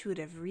 book an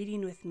intuitive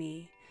reading with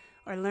me,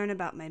 or learn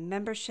about my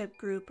membership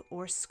group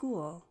or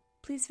school,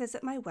 please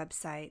visit my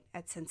website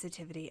at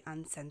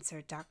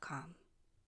sensitivityuncensored.com.